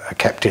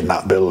 kept in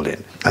that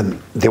building,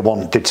 and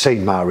they'd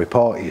seen my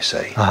report, you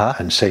see,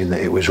 and seen that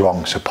it was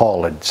wrong. So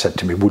Paul had said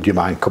to me, would you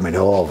mind coming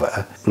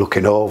over,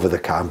 looking over the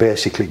car and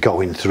basically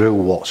going through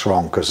what's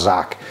wrong, because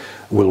Zach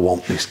will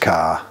want this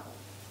car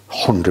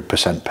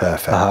 100%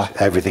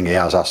 perfect. Everything he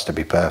has to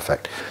be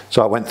perfect.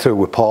 So I went through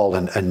with Paul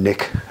and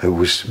Nick,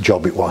 whose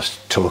job it was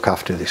to look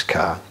after this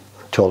car.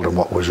 Told them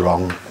what was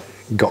wrong,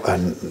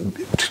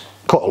 and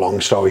cut a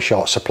long story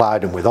short,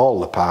 supplied them with all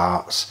the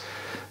parts,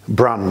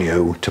 brand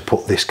new, to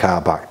put this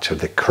car back to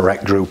the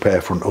correct group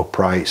air front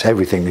uprights.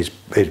 Everything is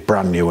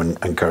brand new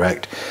and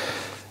correct.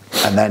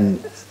 And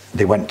then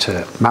they went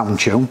to Mountain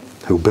Tune,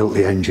 who built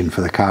the engine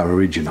for the car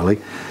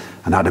originally,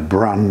 and had a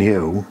brand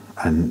new,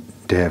 and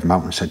Dave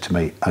Mountain said to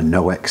me, a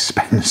no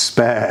expense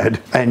spared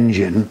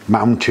engine,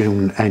 Mountain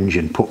Tune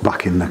engine, put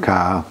back in the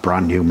car,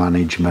 brand new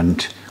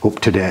management,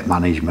 up-to-date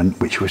management,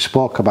 which we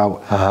spoke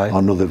about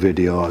on other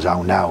videos,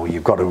 how now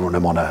you've got to run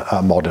them on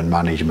a modern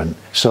management.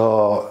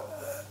 So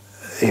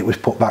it was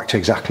put back to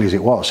exactly as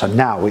it was. So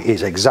now it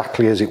is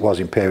exactly as it was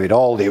in period,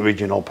 all the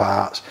original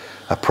parts,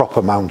 a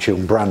proper Mountain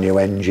Tune, brand new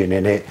engine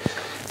in it.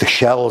 The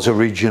shell's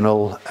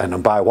original,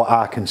 and by what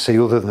I can see,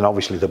 other than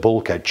obviously the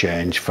bulkhead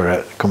change for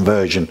a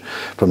conversion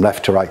from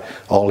left to right,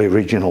 all the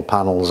original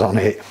panels on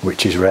it,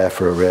 which is rare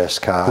for a race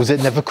car. Was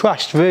it never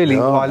crashed really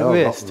while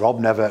it raced? Rob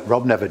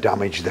never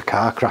damaged the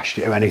car, crashed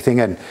it or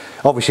anything. And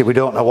obviously we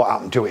don't know what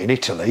happened to it in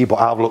Italy, but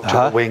I've looked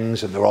at the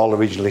wings and they're all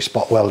originally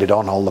spot welded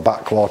on, all the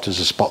back quarters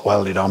are spot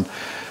welded on.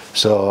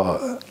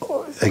 So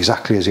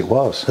exactly as it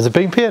was. Has it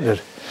been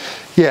painted?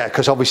 Yeah,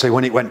 because obviously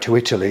when it went to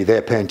Italy,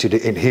 they painted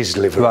it in his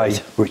livery,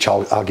 which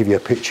I'll give you a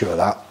picture of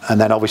that. And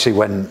then obviously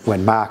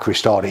when Mark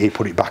restored it, he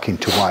put it back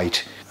into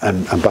white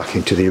and back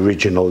into the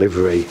original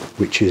livery,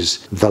 which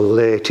is the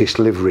latest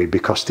livery,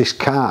 because this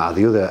car,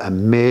 the other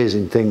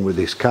amazing thing with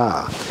this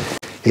car,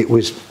 it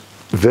was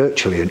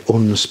virtually an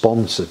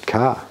unsponsored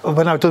car.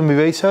 When I've done my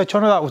research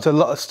on it, that was a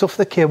lot of stuff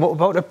that came up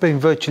about it being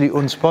virtually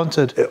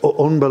unsponsored.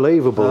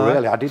 Unbelievable,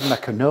 really. I did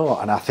make a note,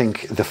 and I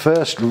think the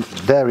first,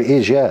 there it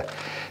is, yeah.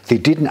 They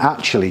didn't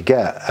actually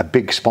get a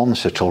big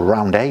sponsor till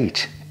round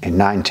 8 in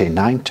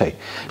 1990.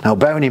 Now,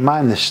 bearing in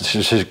mind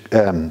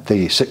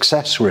the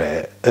success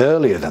rate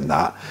earlier than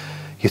that,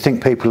 you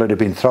think people would have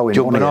been throwing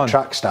money at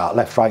track start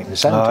left, right and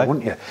centre,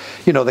 wouldn't you?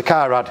 You know, the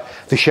car had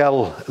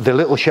the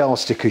little shell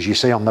stickers you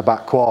see on the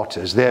back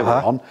quarters, they were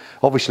on.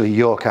 Obviously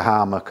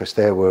Yokohama, because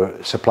they were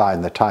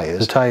supplying the tyres.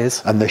 The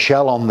tyres. And the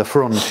shell on the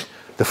front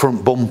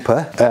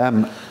bumper.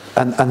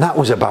 And that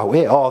was about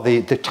it. Or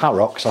the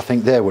Tarocs, I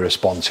think they were a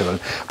sponsor.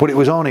 But it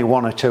was only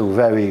one or two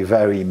very,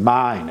 very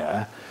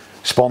minor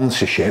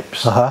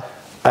sponsorships.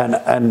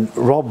 And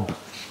Rob,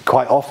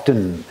 quite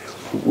often,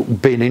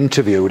 being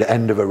interviewed at the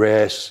end of a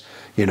race,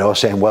 you know,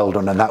 saying well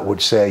done, and that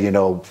would say, you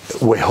know,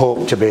 we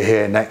hope to be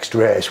here next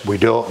race. We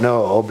don't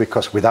know,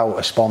 because without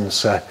a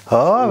sponsor,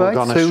 we're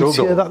going to struggle.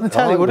 See that in the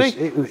telly, would he?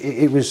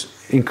 It was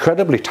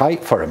incredibly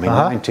tight for him in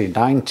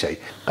 1990.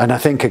 And I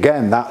think,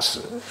 again,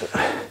 that's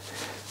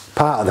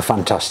part of the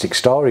fantastic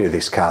story of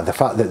this car, the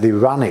fact that they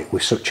ran it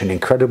with such an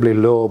incredibly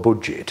low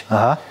budget,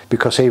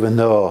 because even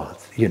though,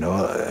 you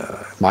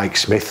know, Mike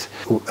Smith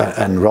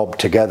and Rob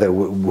together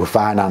were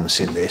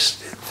financing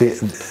this,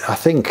 I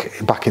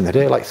think back in the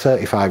day, like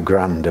 35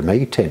 grand a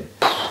meeting.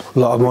 A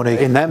lot of money.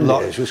 In them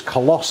days, it was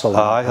colossal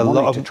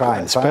money to try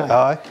and find.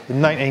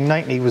 In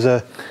 1990 was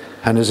a...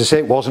 And as I say,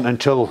 it wasn't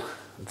until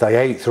the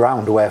 8th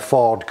round where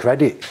Ford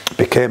Credit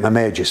became a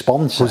major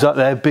sponsor. Was that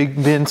their big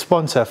main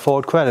sponsor,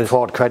 Ford Credit?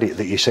 Ford Credit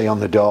that you see on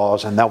the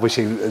doors, and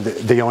obviously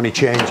the only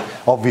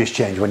obvious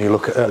change when you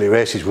look at early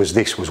races was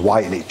this was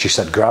white and it just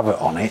said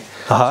Gravett on it.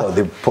 So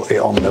they put it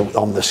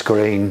on the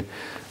screen,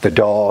 the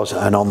doors,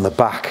 and on the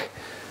back,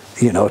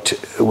 you know,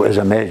 was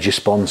a major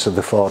sponsor of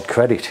the Ford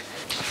Credit.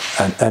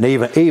 And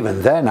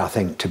even then, I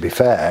think, to be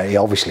fair, he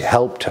obviously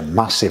helped him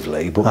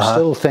massively, but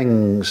still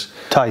things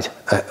tight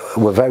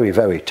were very,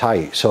 very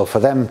tight. So for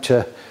them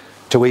to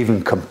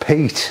even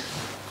compete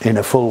in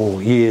a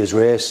full year's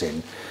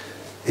racing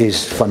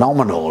is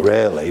phenomenal,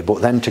 really.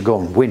 But then to go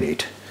and win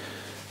it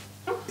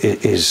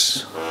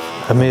is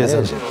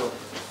amazing.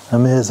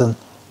 Amazing.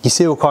 You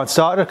see what can't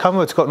start it, can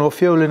we? It's got no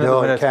fuel in it.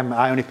 No,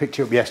 I only picked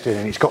it up yesterday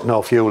and it's got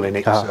no fuel in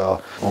it.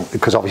 So,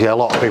 because obviously a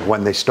lot of people,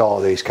 when they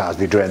store these cars,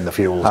 they drain the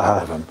fuels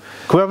out of them.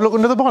 Can we have a look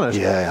under the bonnet?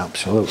 Yeah,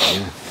 absolutely.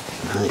 Yeah.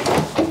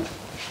 Right.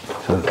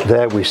 So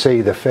there we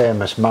see the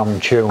famous Mountain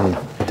Tune.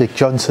 Dick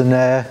Johnson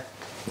there.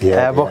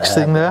 Airbox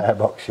thing there.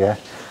 Airbox, yeah.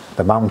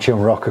 The Mountain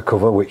Tune rocker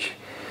cover, which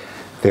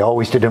they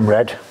always did them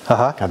red,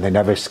 and they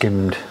never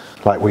skimmed,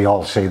 like we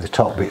all see the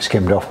top bit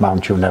skimmed off.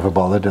 Mountain Tune never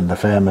bothered, and the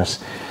famous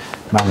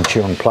Mountain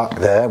Tune plaque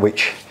there,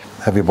 which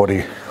everybody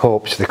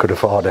hopes they could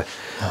afford a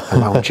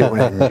Mountain Tune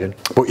engine.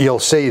 But you'll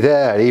see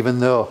there, even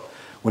though,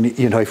 when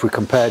you know, if we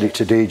compared it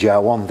to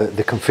DJR1,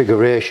 the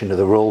configuration of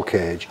the roll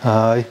cage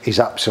is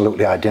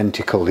absolutely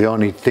identical. The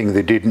only thing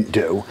they didn't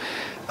do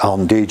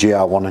on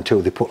DJR1 and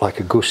 2, they put like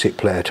a gusset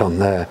plate on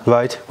there,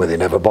 where they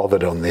never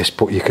bothered on this.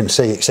 But you can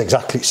see it's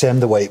exactly the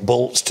same, the way it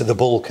bolts to the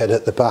bulkhead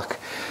at the back.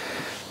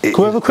 Can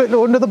we have a quick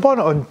look under the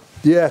bonnet on?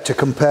 Yeah, to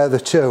compare the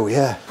two,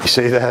 yeah. You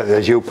see there,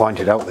 as you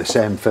pointed out, the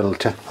same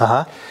filter.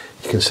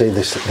 You can see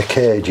this. The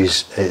cage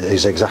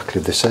is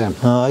exactly the same.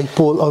 Aye,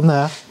 bolt on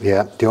there.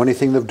 Yeah. The only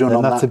thing they've done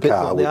on that's that a bit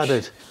car, what they which,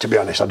 added. to be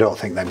honest, I don't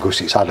think them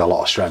gussets had a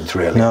lot of strength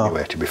really. No.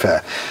 Anyway, to be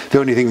fair, the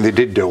only thing they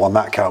did do on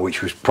that car,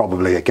 which was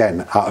probably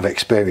again out of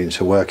experience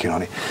of working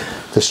on it,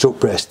 the strut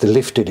brace, they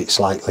lifted it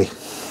slightly.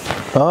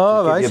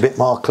 Oh, Give right. you a bit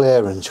more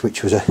clearance,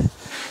 which was a.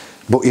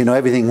 But you know,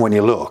 everything when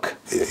you look,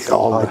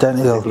 all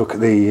identical. Look at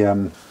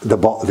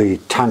the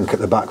tank at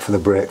the back for the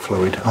brake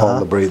fluid. All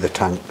the breather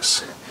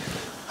tanks,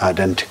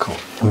 identical.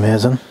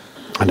 Amazing.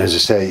 And as I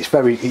say, it's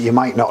very. You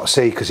might not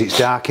see because it's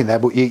dark in there,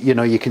 but you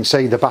know you can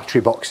see the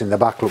battery box in the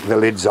back. Look, the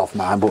lid's off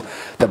mine, but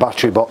the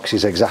battery box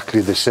is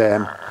exactly the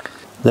same.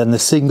 Then the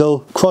single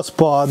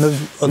crossbar on the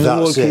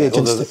roll cage.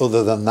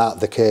 Other than that,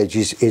 the cage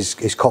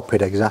is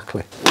copied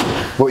exactly.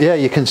 But yeah,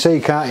 you can see,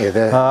 can't you?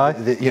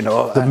 You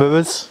know the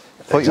mirrors.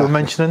 What you were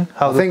mentioning,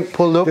 how I think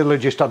pulled up. they'll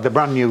have just had the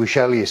brand new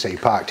shell, you see,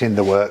 parked in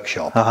the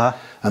workshop,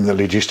 and they'll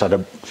have just had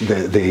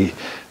the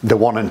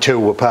 1 and 2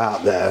 were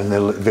parked there, and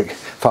the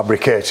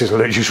fabricators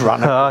will have just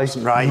ran across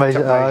and right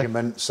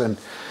measurements, and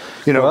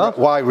you know,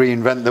 why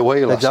reinvent the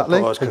wheel? Exactly,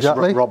 I suppose,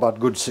 because Rob had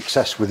good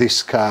success with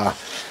this car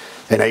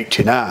in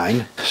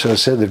 '89, so I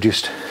said they've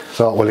just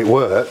thought, well, it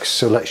works,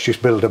 so let's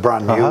just build a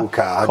brand new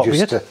car.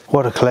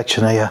 What a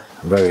collection here.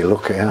 Very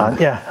lucky, aren't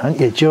you? Yeah, aren't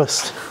you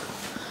just?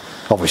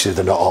 Obviously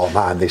they're not all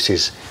mine. This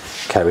is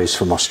Kerry's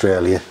from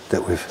Australia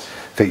that we've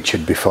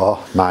featured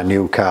before. My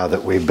new car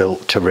that we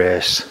built to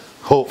race,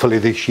 hopefully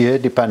this year,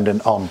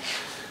 dependent on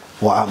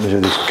what happens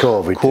with this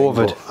COVID thing,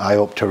 but I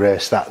hope to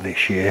race that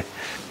this year.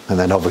 And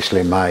then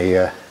obviously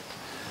my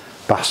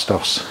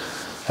Bastos.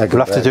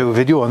 We'll have to do a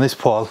video on this,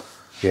 Paul.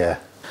 Yeah.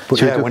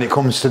 But yeah, when it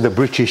comes to the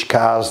British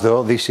cars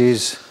though, this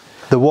is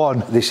the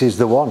one. This is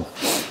the one.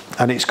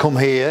 And it's come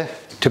here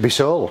to be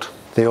sold.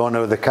 The owner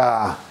of the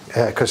car,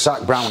 because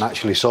Zach Brown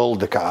actually sold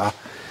the car,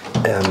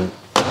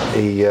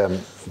 he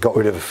got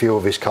rid of a few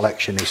of his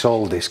collection. He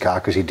sold this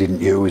car because he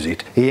didn't use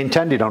it. He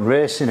intended on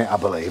racing it, I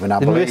believe.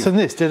 And racing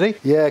this, did he?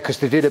 Yeah, because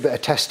they did a bit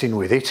of testing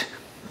with it.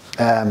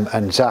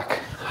 And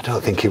Zach, I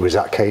don't think he was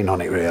that keen on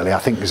it really. I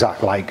think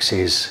Zach likes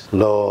his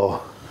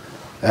low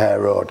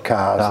road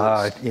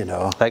cars, you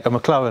know. Like a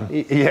McLaren?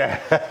 Yeah.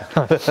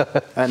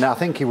 And I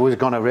think he was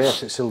going to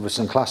race at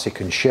Silverstone Classic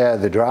and share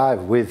the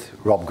drive with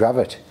Robb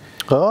Gravett.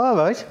 Oh, all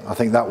right. I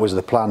think that was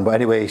the plan, but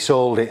anyway, he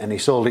sold it, and he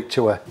sold it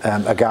to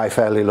a guy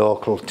fairly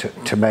local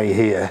to me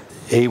here.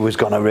 He was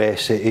going to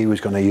race it, he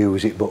was going to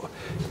use it, but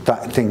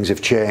things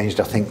have changed,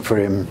 I think, for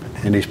him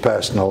in his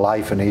personal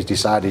life, and he's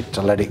decided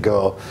to let it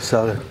go.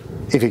 So,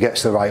 if he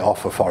gets the right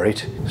offer for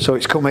it. So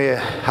it's come here.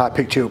 I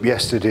picked it up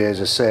yesterday, as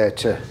I say,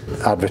 to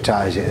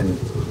advertise it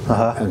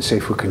and see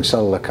if we can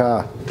sell the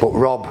car. But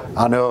Rob,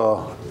 I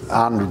know,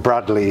 and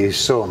Bradley, his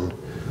son,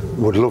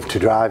 would love to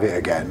drive it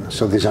again,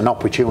 so there's an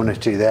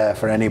opportunity there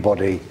for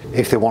anybody,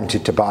 if they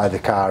wanted to buy the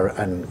car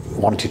and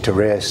wanted to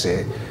race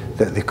it,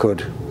 that they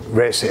could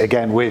race it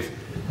again with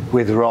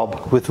Rob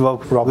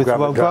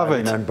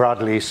Gravett and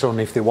Bradley's son,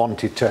 if they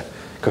wanted to,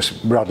 because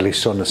Bradley's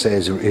son, I say,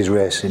 is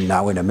racing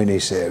now in a mini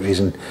series,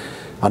 and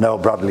I know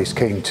Bradley's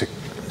keen to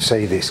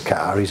see this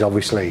car. He's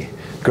obviously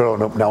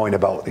grown up knowing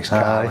about this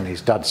car and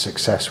his dad's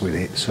success with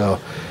it, so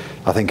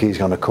I think he's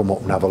going to come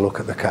up and have a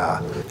look at the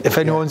car. If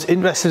anyone's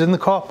interested in the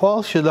car,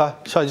 Paul, should I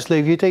just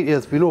leave your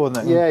details below? And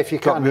then if you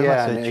can,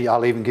 and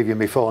I'll even give you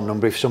my phone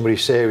number if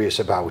somebody's serious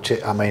about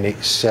it. I mean,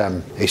 it's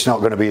not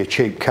going to be a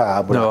cheap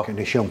car, but I can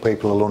assure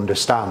people will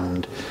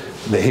understand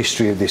the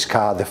history of this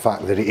car, the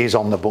fact that it is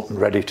on the button,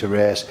 ready to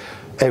race.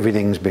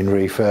 Everything's been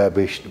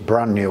refurbished,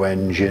 brand new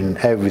engine,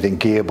 everything,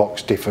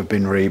 gearbox diff have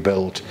been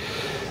rebuilt.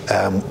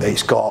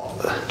 It's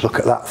got, look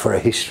at that for a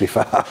history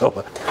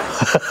file.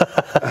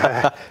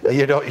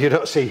 You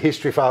don't see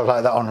history files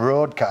like that on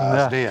road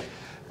cars, do you?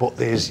 But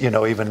there's, you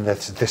know, even the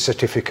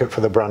certificate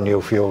for the brand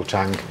new fuel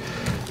tank.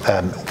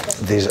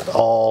 There's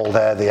all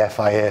there, the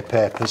FIA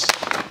papers.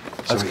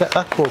 Let's get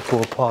that quote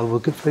for Paul. We'll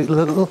give it a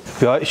little.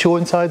 You right to show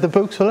inside the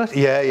books, will it?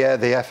 Yeah.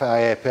 The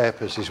FIA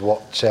papers is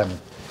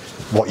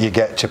what you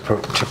get to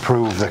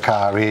prove the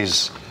car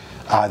is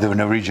either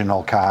an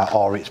original car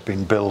or it's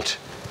been built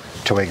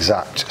to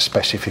exact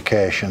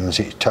specifications.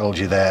 It tells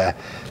you there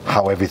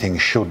how everything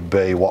should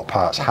be, what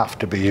parts have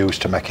to be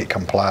used to make it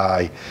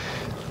comply.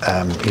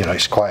 You know,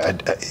 it's quite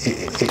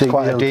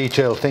a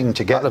detailed thing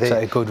to get. That looks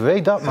like a good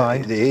read, that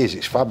mine. It is.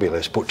 It's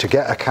fabulous. But to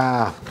get a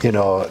car, you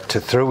know,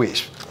 through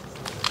its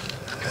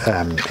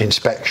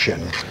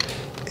inspection,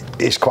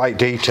 it's quite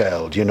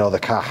detailed. You know, the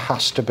car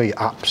has to be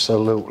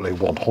absolutely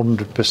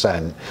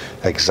 100%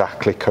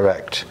 exactly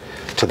correct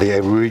to the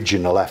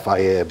original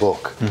FIA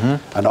book.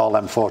 And all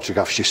them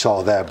photographs you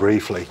saw there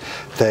briefly,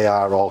 they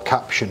are all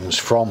captions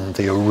from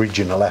the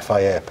original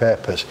FIA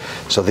papers.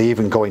 So they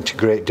even go into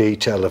great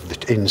detail of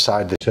the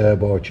inside the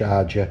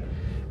turbocharger,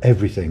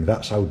 everything.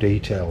 That's how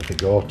detailed they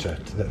go to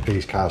that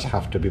these cars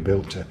have to be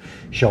built to,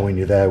 showing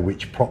you there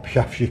which prop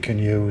shafts you can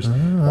use,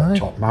 what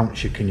top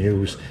mounts you can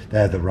use.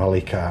 They're the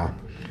rally car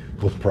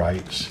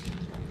uprights,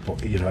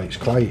 but you know, it's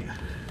quite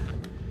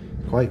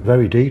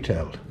very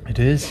detailed. It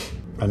is.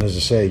 And as I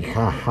say, your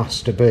car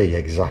has to be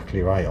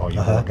exactly right, or you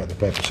won't get the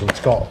paper. So it's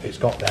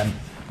got them,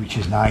 which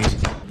is nice.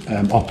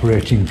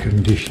 Operating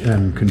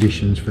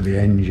conditions for the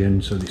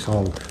engine, so it's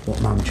all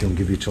what Mount will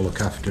give you to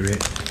look after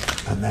it,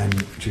 and then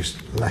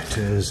just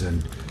letters,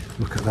 and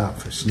look at that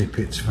for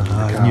snippets from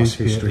the car's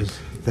history.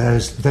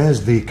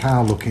 There's the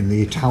car looking,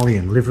 the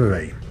Italian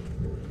livery,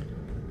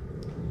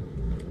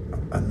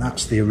 and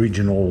that's the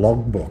original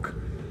logbook.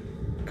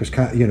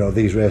 Because you know,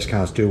 these race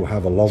cars do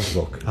have a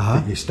logbook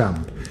that you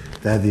stamp.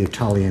 They're the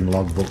Italian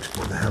logbooks,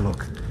 but there,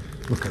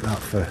 look at that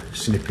for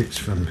snippets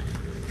from.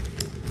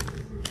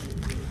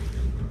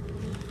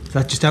 Is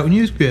that just out of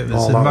newspapers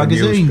all and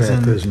magazines?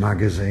 Newspapers,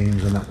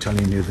 magazines, and that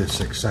telling you the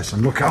success.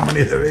 And look how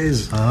many there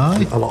is.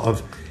 A lot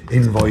of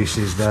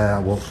invoices there. I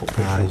won't put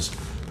people's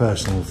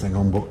personal thing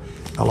on, but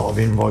a lot of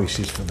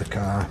invoices for the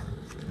car.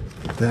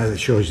 There that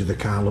shows you the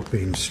car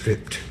being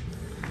stripped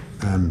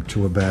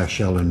to a bare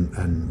shell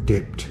and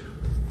dipped.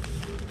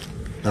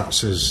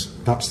 That's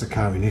the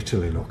car in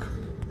Italy, look,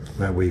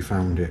 where we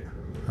found it.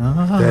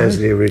 There's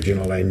the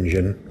original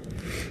engine.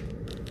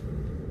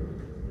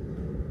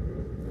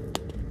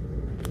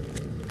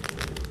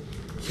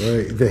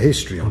 So the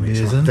history on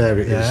it, like, there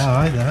it is. Yeah,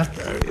 right there.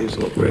 There it is,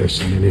 look,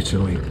 racing in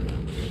Italy.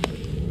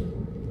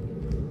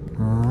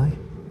 Aye.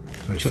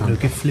 So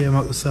Look at flame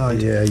out the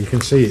side. yeah, you can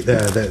see it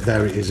there.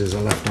 There it is as a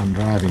left-hand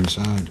driving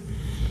side.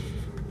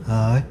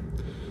 Aye.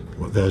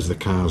 But there's the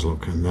cars,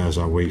 look, and there's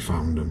how we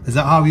found them. Is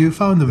that how you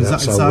found them? Is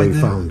That's that how inside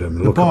we found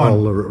them. Look at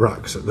all the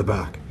racks at the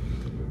back.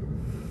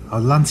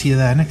 I'll land you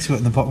there next to it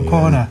in the bottom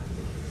corner.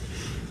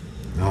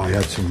 No, he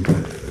had some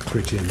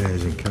pretty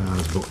amazing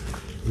cars, but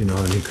you know,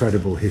 an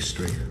incredible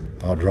history.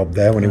 I'd Rob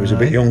there when he was a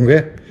bit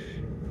younger.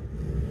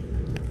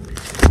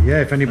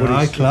 Yeah, if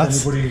anybody's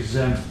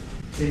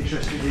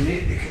interested in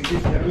it, they can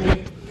give it a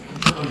ring,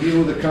 a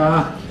view of the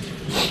car,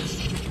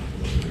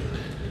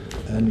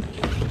 and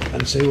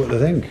see what they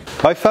think.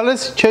 Right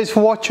fellas, cheers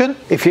for watching.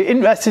 If you're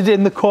interested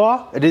in the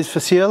car, it is for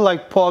sale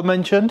like Paul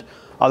mentioned.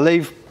 I'll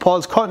leave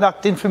Paul's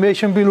contact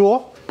information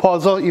below.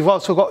 Paul's, you've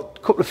also got a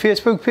couple of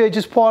Facebook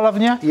pages, Paul,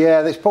 haven't you?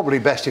 Yeah, that's probably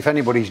best if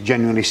anybody's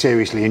genuinely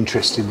seriously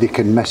interested, they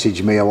can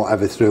message me or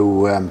whatever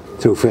through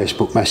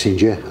Facebook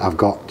Messenger. I've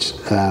got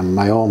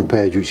my own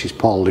page, which is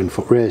Paul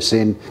Linfoot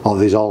Racing, or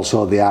there's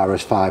also the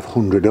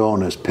RS500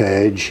 owners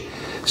page.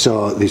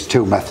 So there's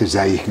two methods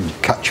there, you can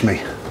catch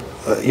me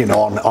you know,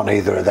 on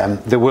either of them.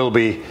 There will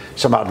be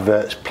some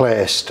adverts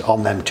placed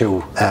on them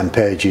two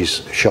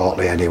pages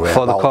shortly anyway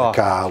for about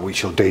the car,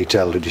 which will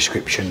detail the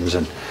descriptions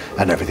and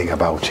everything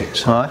about it.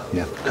 So, alright,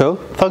 yeah. Cool.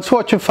 Thanks for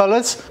watching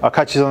fellas. I'll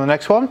catch you on the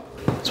next one.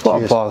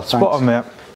 Spot on, Paul. Spot on, mate.